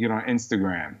eventually get on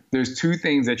Instagram, there's 2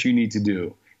 things that you need to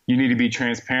do. You need to be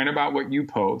transparent about what you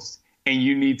post, and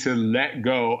you need to let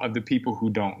go of the people who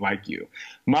don't like you.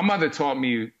 My mother taught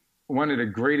me one of the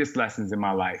greatest lessons in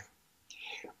my life.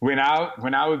 When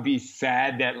I would be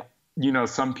sad that,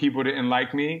 some people didn't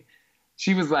like me,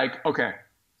 she was like, okay,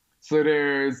 so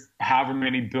there's however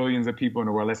many billions of people in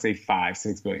the world, let's say 5,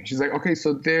 6 billion. She's like, okay,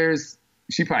 so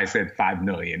she probably said 5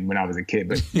 million when I was a kid,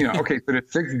 but okay, so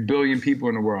there's 6 billion people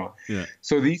in the world. Yeah.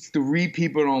 So these 3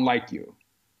 people don't like you.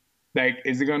 Like,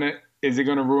 is it gonna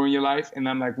ruin your life? And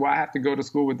I'm like, well, I have to go to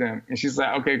school with them. And she's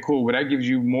like, okay, cool. Well, that gives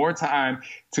you more time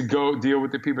to go deal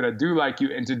with the people that do like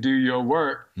you and to do your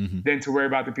work than to worry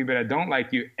about the people that don't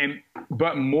like you.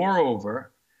 But moreover,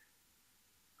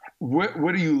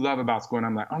 what do you love about school? And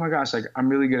I'm like, oh my gosh, like, I'm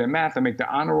really good at math. I make the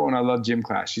honor roll and I love gym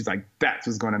class. She's like, that's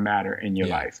what's going to matter in your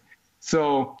life.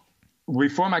 So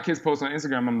before my kids post on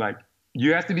Instagram, I'm like,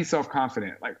 you have to be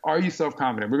self-confident. Like, are you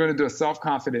self-confident? We're going to do a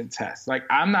self-confident test. Like,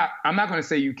 I'm not going to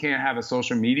say you can't have a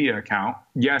social media account.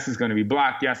 Yes, it's going to be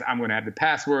blocked. Yes, I'm going to have the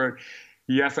password.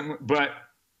 Yes, but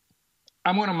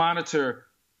I'm going to monitor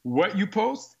what you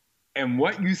post and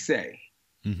what you say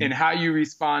and how you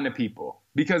respond to people.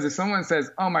 Because if someone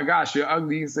says, oh my gosh, you're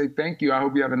ugly, you say, thank you. I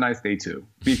hope you have a nice day too.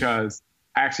 Because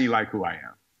I actually like who I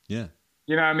am. Yeah.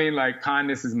 You know what I mean? Like,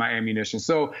 kindness is my ammunition.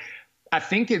 So I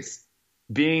think it's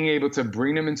being able to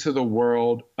bring them into the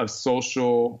world of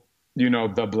social,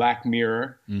 the Black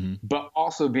Mirror, but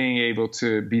also being able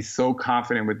to be so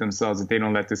confident with themselves that they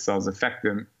don't let themselves affect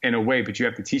them in a way, but you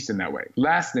have to teach them that way.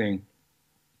 Last thing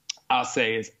I'll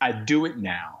say is I do it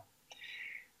now.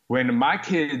 When my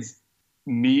kids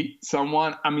meet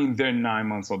someone, I mean, they're 9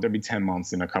 months old. They'll be 10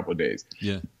 months in a couple of days.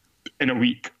 Yeah. In a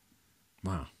week.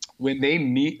 Wow. When they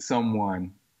meet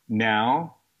someone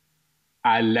now,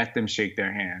 I let them shake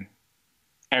their hand.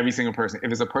 Every single person.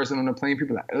 If it's a person on the plane,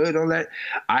 people are like, oh, don't let.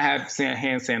 I have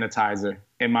hand sanitizer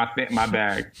in my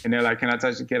bag. And they're like, can I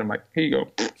touch the kid? I'm like, here you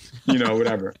go. You know,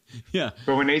 whatever. Yeah.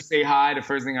 But when they say hi, the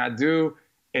first thing I do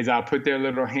is I'll put their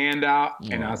little hand out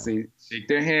and I'll say, shake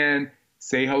their hand,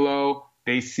 say hello.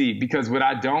 They see. Because what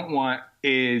I don't want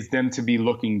is them to be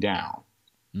looking down,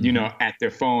 you know, at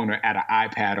their phone or at an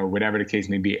iPad or whatever the case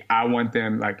may be. I want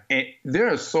them like, and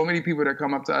there are so many people that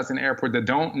come up to us in the airport that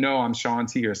don't know I'm Shaun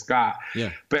T or Scott.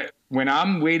 Yeah. But when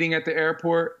I'm waiting at the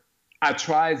airport, I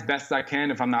try as best I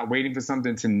can, if I'm not waiting for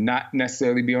something, to not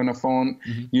necessarily be on the phone.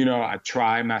 You know, I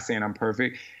try. I'm not saying I'm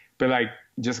perfect. But like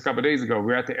just a couple of days ago, we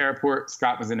were at the airport.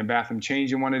 Scott was in the bathroom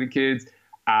changing one of the kids.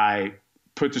 I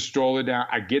put the stroller down.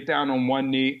 I get down on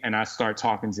one knee and I start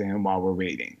talking to him while we're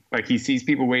waiting. Like he sees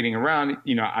people waiting around,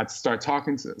 you know, I start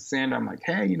talking to Sandra. I'm like,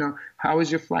 hey, you know, how was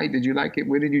your flight? Did you like it?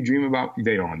 What did you dream about?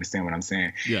 They don't understand what I'm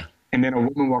saying. Yeah. And then a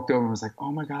woman walked over and was like,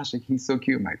 oh my gosh, like he's so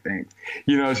cute. I'm like, thanks.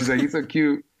 You know, she's like, he's so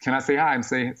cute. Can I say hi? I'm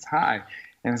saying hi.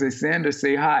 And I say, Sandra,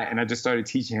 say hi. And I just started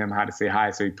teaching him how to say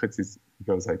hi. So he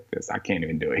goes like this. I can't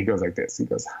even do it. He goes like this. He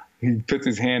puts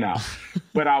his hand out.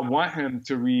 But I want him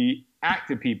to react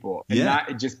to people and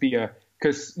not just be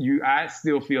because I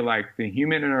still feel like the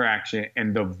human interaction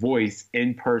and the voice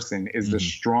in person is the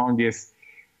strongest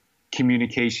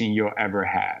communication you'll ever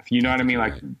have. You know what I mean?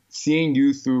 Like seeing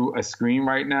you through a screen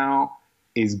right now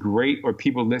is great, or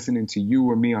people listening to you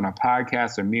or me on a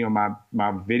podcast or me on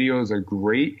my videos are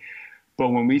great. But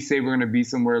when we say we're going to be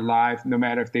somewhere live, no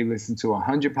matter if they listen to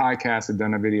 100 podcasts or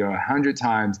done a video 100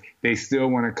 times, they still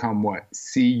want to come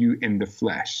see you in the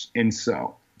flesh. And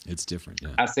so it's different.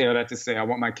 Yeah. I say all that to say I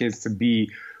want my kids to be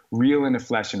real in the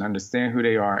flesh and understand who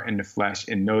they are in the flesh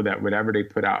and know that whatever they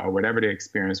put out or whatever they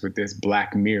experience with this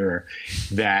black mirror,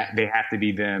 that they have to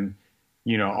be them,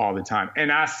 you know, all the time.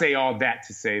 And I say all that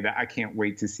to say that I can't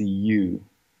wait to see you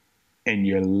and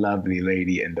your lovely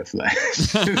lady in the flesh.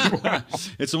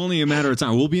 It's only a matter of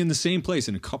time. We'll be in the same place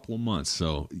in a couple of months.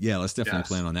 So yeah, let's definitely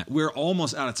plan on that. We're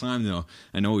almost out of time though.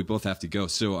 I know we both have to go.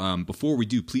 So before we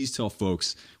do, please tell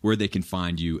folks where they can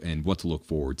find you and what to look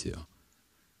forward to.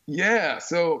 Yeah.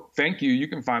 So thank you. You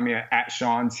can find me at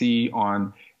Shaun T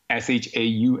on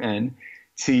SHAUNT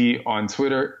on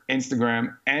Twitter,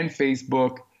 Instagram, and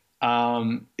Facebook.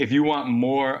 If you want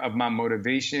more of my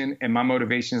motivation, and my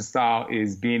motivation style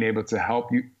is being able to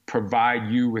help you,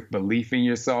 provide you with belief in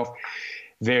yourself,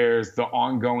 there's the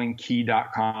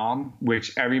ongoingkey.com,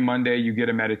 which every Monday you get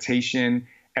a meditation.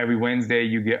 Every Wednesday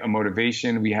you get a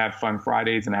motivation. We have Fun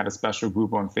Fridays, and I have a special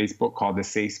group on Facebook called The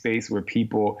Safe Space, where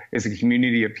it's a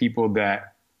community of people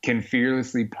that can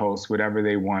fearlessly post whatever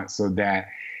they want so that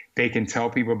they can tell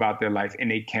people about their life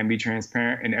and they can be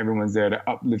transparent, and everyone's there to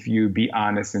uplift you, be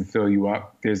honest, and fill you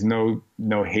up. There's no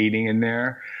hating in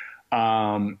there.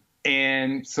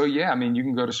 And so, yeah, I mean, you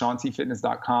can go to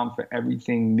ShaunTFitness.com for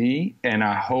everything me. And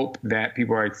I hope that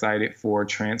people are excited for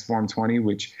Transform 20,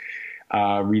 which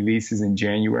releases in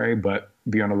January, but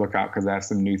be on the lookout because I have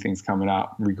some new things coming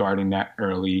out regarding that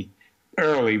early,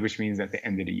 which means at the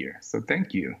end of the year. So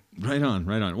thank you. Right on,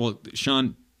 right on. Well,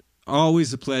 Shaun,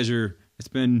 always a pleasure. It's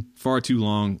been far too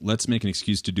long. Let's make an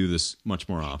excuse to do this much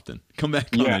more often. Come back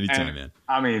on anytime, man.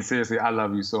 I mean, seriously, I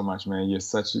love you so much, man.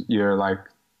 You're like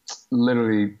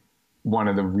literally one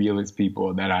of the realest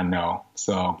people that I know.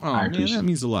 So I appreciate man, that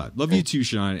means a lot. Love you too,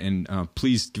 Shaun. And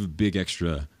please give a big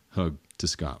extra hug to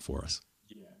Scott for us.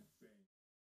 Yeah.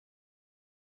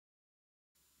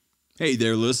 Hey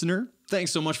there, listener.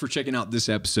 Thanks so much for checking out this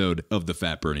episode of the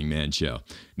Fat Burning Man Show.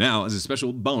 Now, as a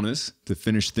special bonus to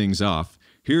finish things off,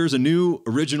 here's a new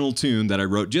original tune that I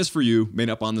wrote just for you, made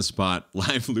up on the spot,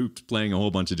 live looped, playing a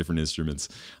whole bunch of different instruments.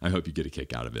 I hope you get a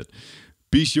kick out of it.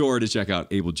 Be sure to check out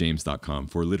abeljames.com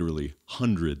for literally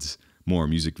hundreds more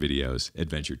music videos,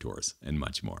 adventure tours, and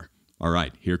much more. All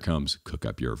right, here comes Cook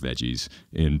Up Your Veggies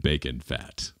in Bacon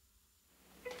Fat.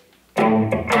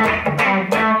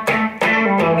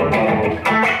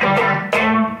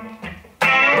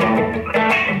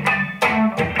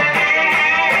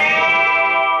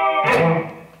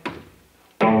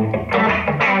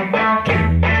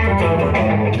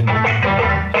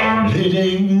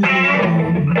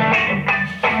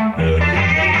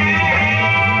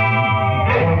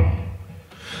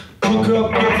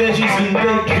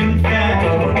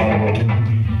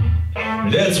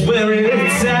 That's where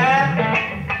it's at.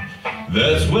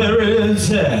 That's where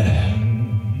it's at.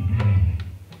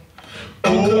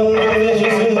 Oh, yeah.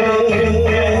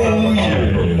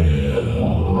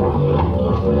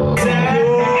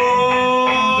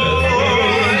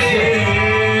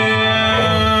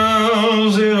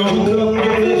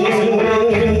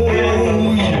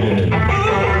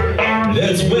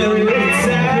 That's where it's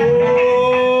at.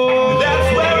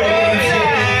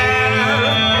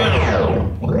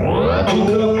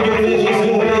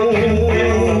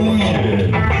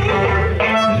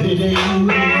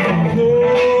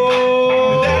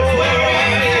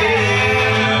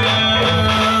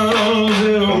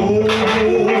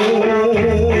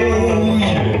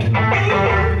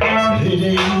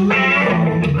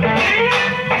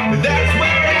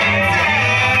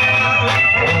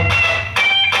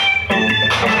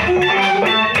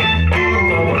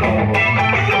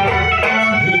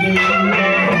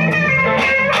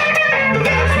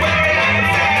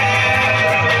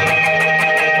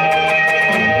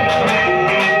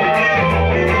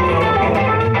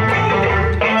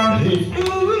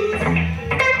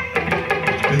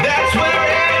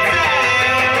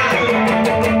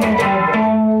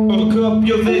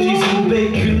 and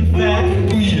bacon fat.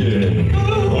 Oh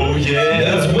yeah, oh yeah,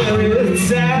 that's where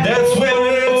it's at. That's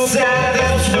where it's at.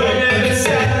 That's where it's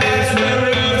at. That's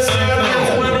where it's at.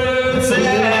 That's where it's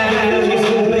at. Veggies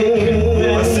and bacon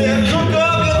fat. I said cook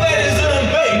up the veggies and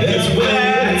bacon. That's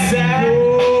where it's at.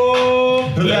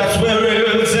 Oh, that's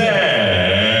where it's at.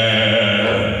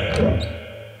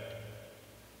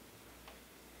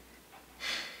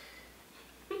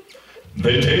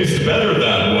 They taste better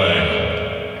that way.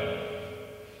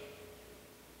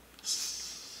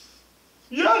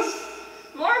 Yes!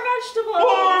 More vegetables!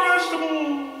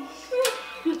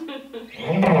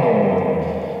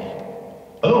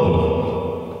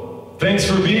 Oh, thanks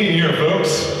for being here,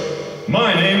 folks.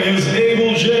 My name is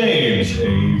Abel James.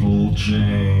 Abel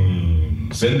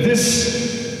James. And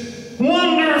this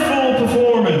wonderful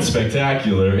performance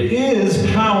spectacular is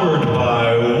powered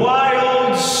by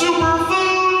Wild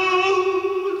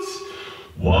Superfoods.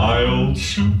 Wild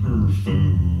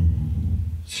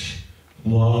Superfoods.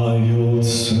 Wild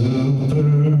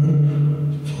Superfoods.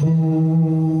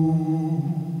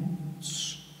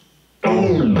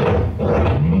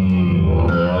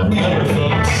 Remember,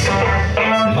 folks,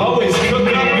 always cook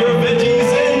up your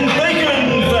veggies and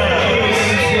bacon fat.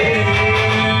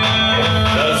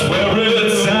 That's where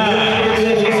it's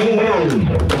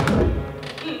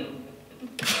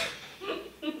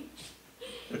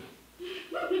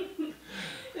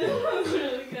That was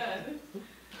really good.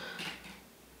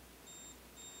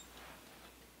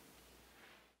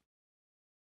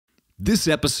 This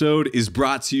episode is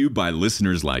brought to you by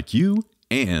listeners like you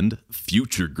and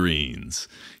Future Greens.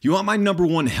 You want my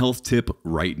 #1 health tip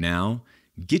right now?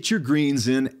 Get your greens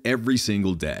in every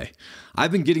single day.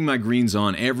 I've been getting my greens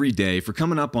on every day for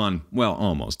coming up on, well,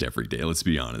 almost every day, let's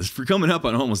be honest, for coming up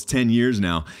on almost 10 years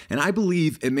now, and I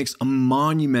believe it makes a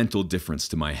monumental difference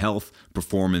to my health,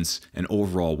 performance, and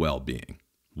overall well-being.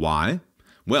 Why?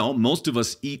 Well, most of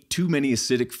us eat too many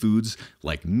acidic foods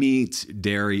like meat,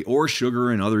 dairy, or sugar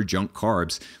and other junk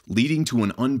carbs, leading to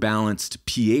an unbalanced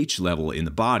pH level in the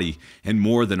body and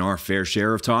more than our fair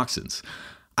share of toxins.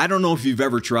 I don't know if you've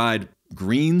ever tried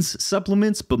greens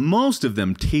supplements, but most of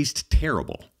them taste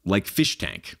terrible, like fish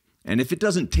tank. And if it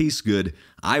doesn't taste good,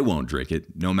 I won't drink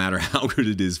it, no matter how good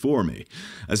it is for me,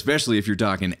 especially if you're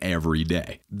talking every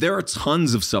day. There are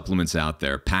tons of supplements out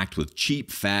there packed with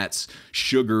cheap fats,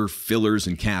 sugar, fillers,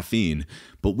 and caffeine,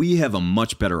 but we have a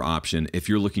much better option if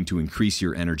you're looking to increase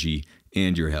your energy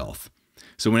and your health.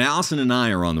 So when Allison and I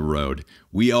are on the road,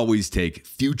 we always take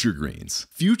Future Greens.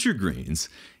 Future Greens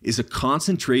is a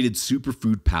concentrated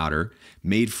superfood powder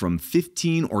made from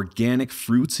 15 organic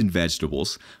fruits and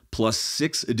vegetables, plus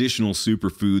 6 additional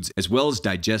superfoods, as well as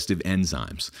digestive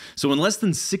enzymes. So in less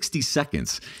than 60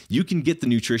 seconds, you can get the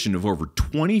nutrition of over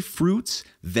 20 fruits,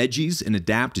 veggies, and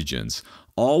adaptogens,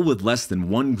 all with less than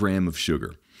 1 gram of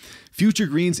sugar. Future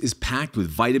Greens is packed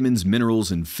with vitamins, minerals,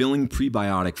 and filling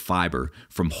prebiotic fiber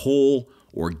from whole,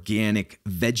 organic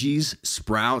veggies,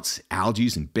 sprouts, algae,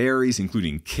 and berries,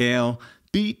 including kale,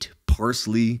 beet,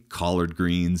 parsley, collard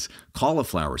greens,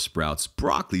 cauliflower sprouts,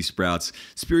 broccoli sprouts,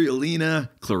 spirulina,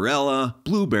 chlorella,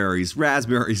 blueberries,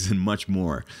 raspberries, and much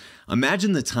more.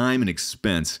 Imagine the time and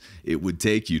expense it would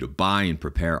take you to buy and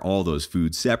prepare all those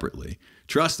foods separately.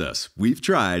 Trust us, we've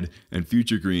tried, and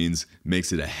Future Greens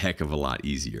makes it a heck of a lot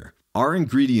easier. Our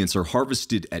ingredients are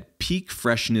harvested at peak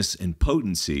freshness and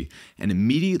potency and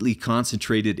immediately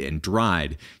concentrated and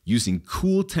dried using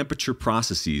cool temperature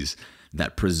processes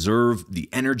that preserve the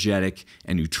energetic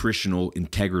and nutritional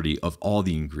integrity of all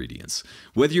the ingredients.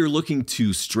 Whether you're looking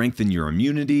to strengthen your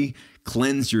immunity,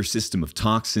 cleanse your system of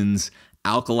toxins,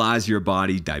 alkalize your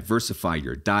body, diversify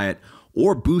your diet,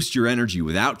 or boost your energy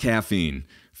without caffeine,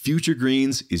 Future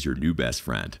Greens is your new best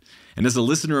friend. And as a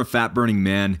listener of Fat Burning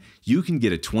Man, you can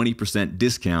get a 20%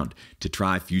 discount to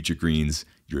try Future Greens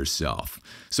yourself.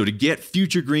 So to get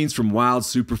Future Greens from Wild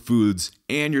Superfoods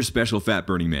and your special Fat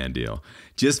Burning Man deal,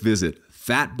 just visit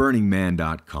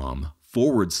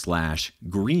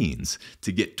fatburningman.com/greens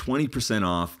to get 20%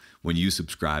 off when you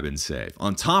subscribe and save.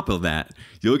 On top of that,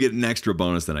 you'll get an extra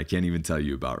bonus that I can't even tell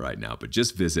you about right now, but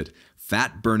just visit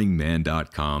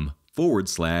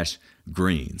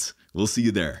fatburningman.com/greens. We'll see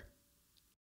you there.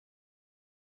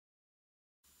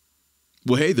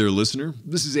 Well, hey there, listener.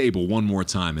 This is Abel one more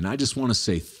time, and I just want to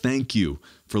say thank you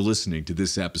for listening to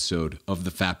this episode of the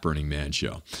Fat Burning Man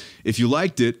Show. If you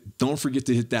liked it, don't forget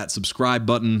to hit that subscribe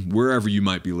button wherever you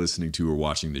might be listening to or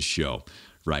watching this show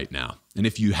right now. And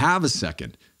if you have a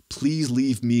second, please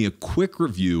leave me a quick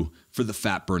review for the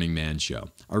Fat Burning Man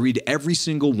Show. I read every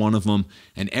single one of them,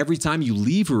 and every time you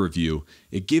leave a review,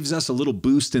 it gives us a little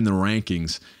boost in the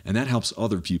rankings, and that helps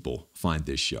other people find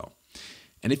this show.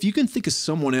 And if you can think of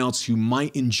someone else who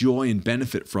might enjoy and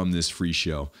benefit from this free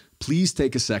show, please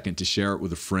take a second to share it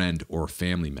with a friend or a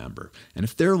family member. And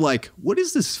if they're like, what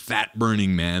is this fat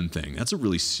burning man thing? That's a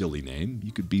really silly name.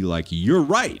 You could be like, you're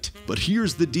right, but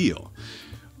here's the deal.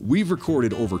 We've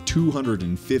recorded over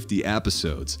 250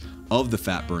 episodes of the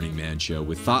Fat Burning Man Show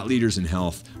with thought leaders in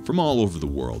health from all over the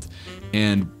world.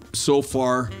 And so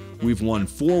far, we've won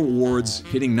 4 awards,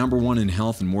 hitting #1 in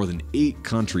health in more than 8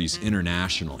 countries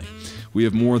internationally. We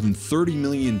have more than 30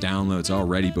 million downloads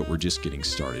already, but we're just getting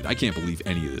started. I can't believe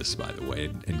any of this, by the way,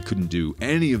 and couldn't do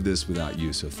any of this without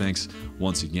you, so thanks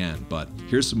once again. But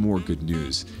here's some more good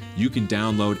news. You can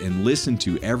download and listen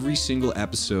to every single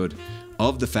episode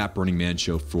of the Fat Burning Man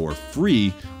Show for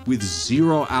free with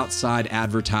 0 outside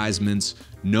advertisements,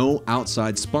 no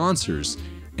outside sponsors,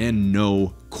 and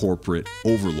no corporate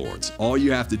overlords. All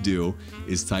you have to do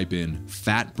is type in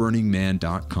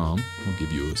fatburningman.com. I'll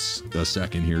give you a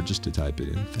second here just to type it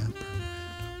in,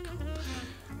 fatburningman.com.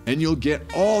 And you'll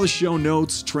get all the show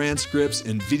notes, transcripts,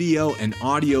 and video and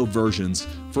audio versions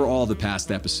for all the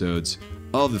past episodes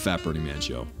of the Fat Burning Man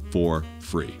Show for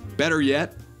free. Better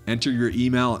yet, enter your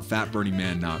email at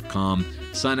fatburningman.com,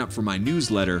 sign up for my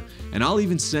newsletter, and I'll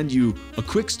even send you a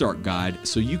quick start guide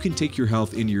so you can take your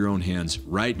health into your own hands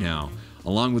right now,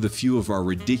 along with a few of our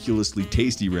ridiculously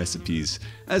tasty recipes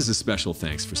as a special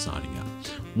thanks for signing up.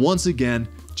 Once again,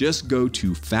 just go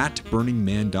to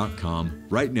fatburningman.com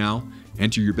right now,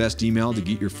 enter your best email to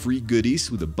get your free goodies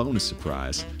with a bonus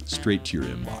surprise straight to your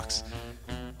inbox.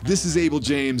 This is Abel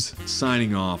James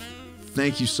signing off.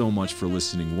 Thank you so much for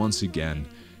listening once again,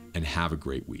 and have a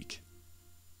great week.